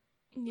 yeah.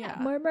 Yeah.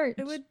 More merch.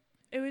 It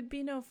would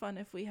be no fun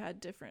if we had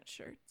different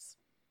shirts.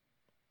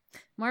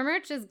 More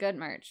merch is good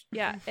merch.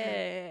 Yeah.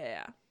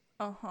 Yeah.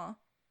 Uh-huh.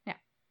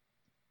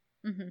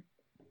 Mm-hmm.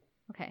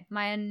 Okay,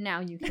 Maya, now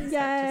you can start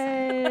to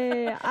sign.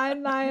 Yay!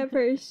 I'm Maya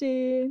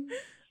Pershing.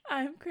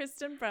 I'm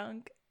Kristen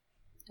Brunk.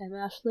 I'm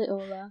Ashley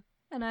Ola.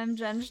 And I'm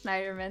Jen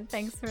Schneiderman.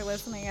 Thanks for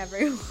listening,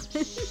 everyone.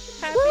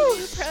 Happy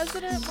new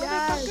president,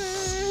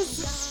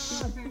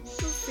 Yes. motherfuckers!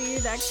 See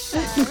you next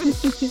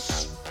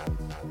time.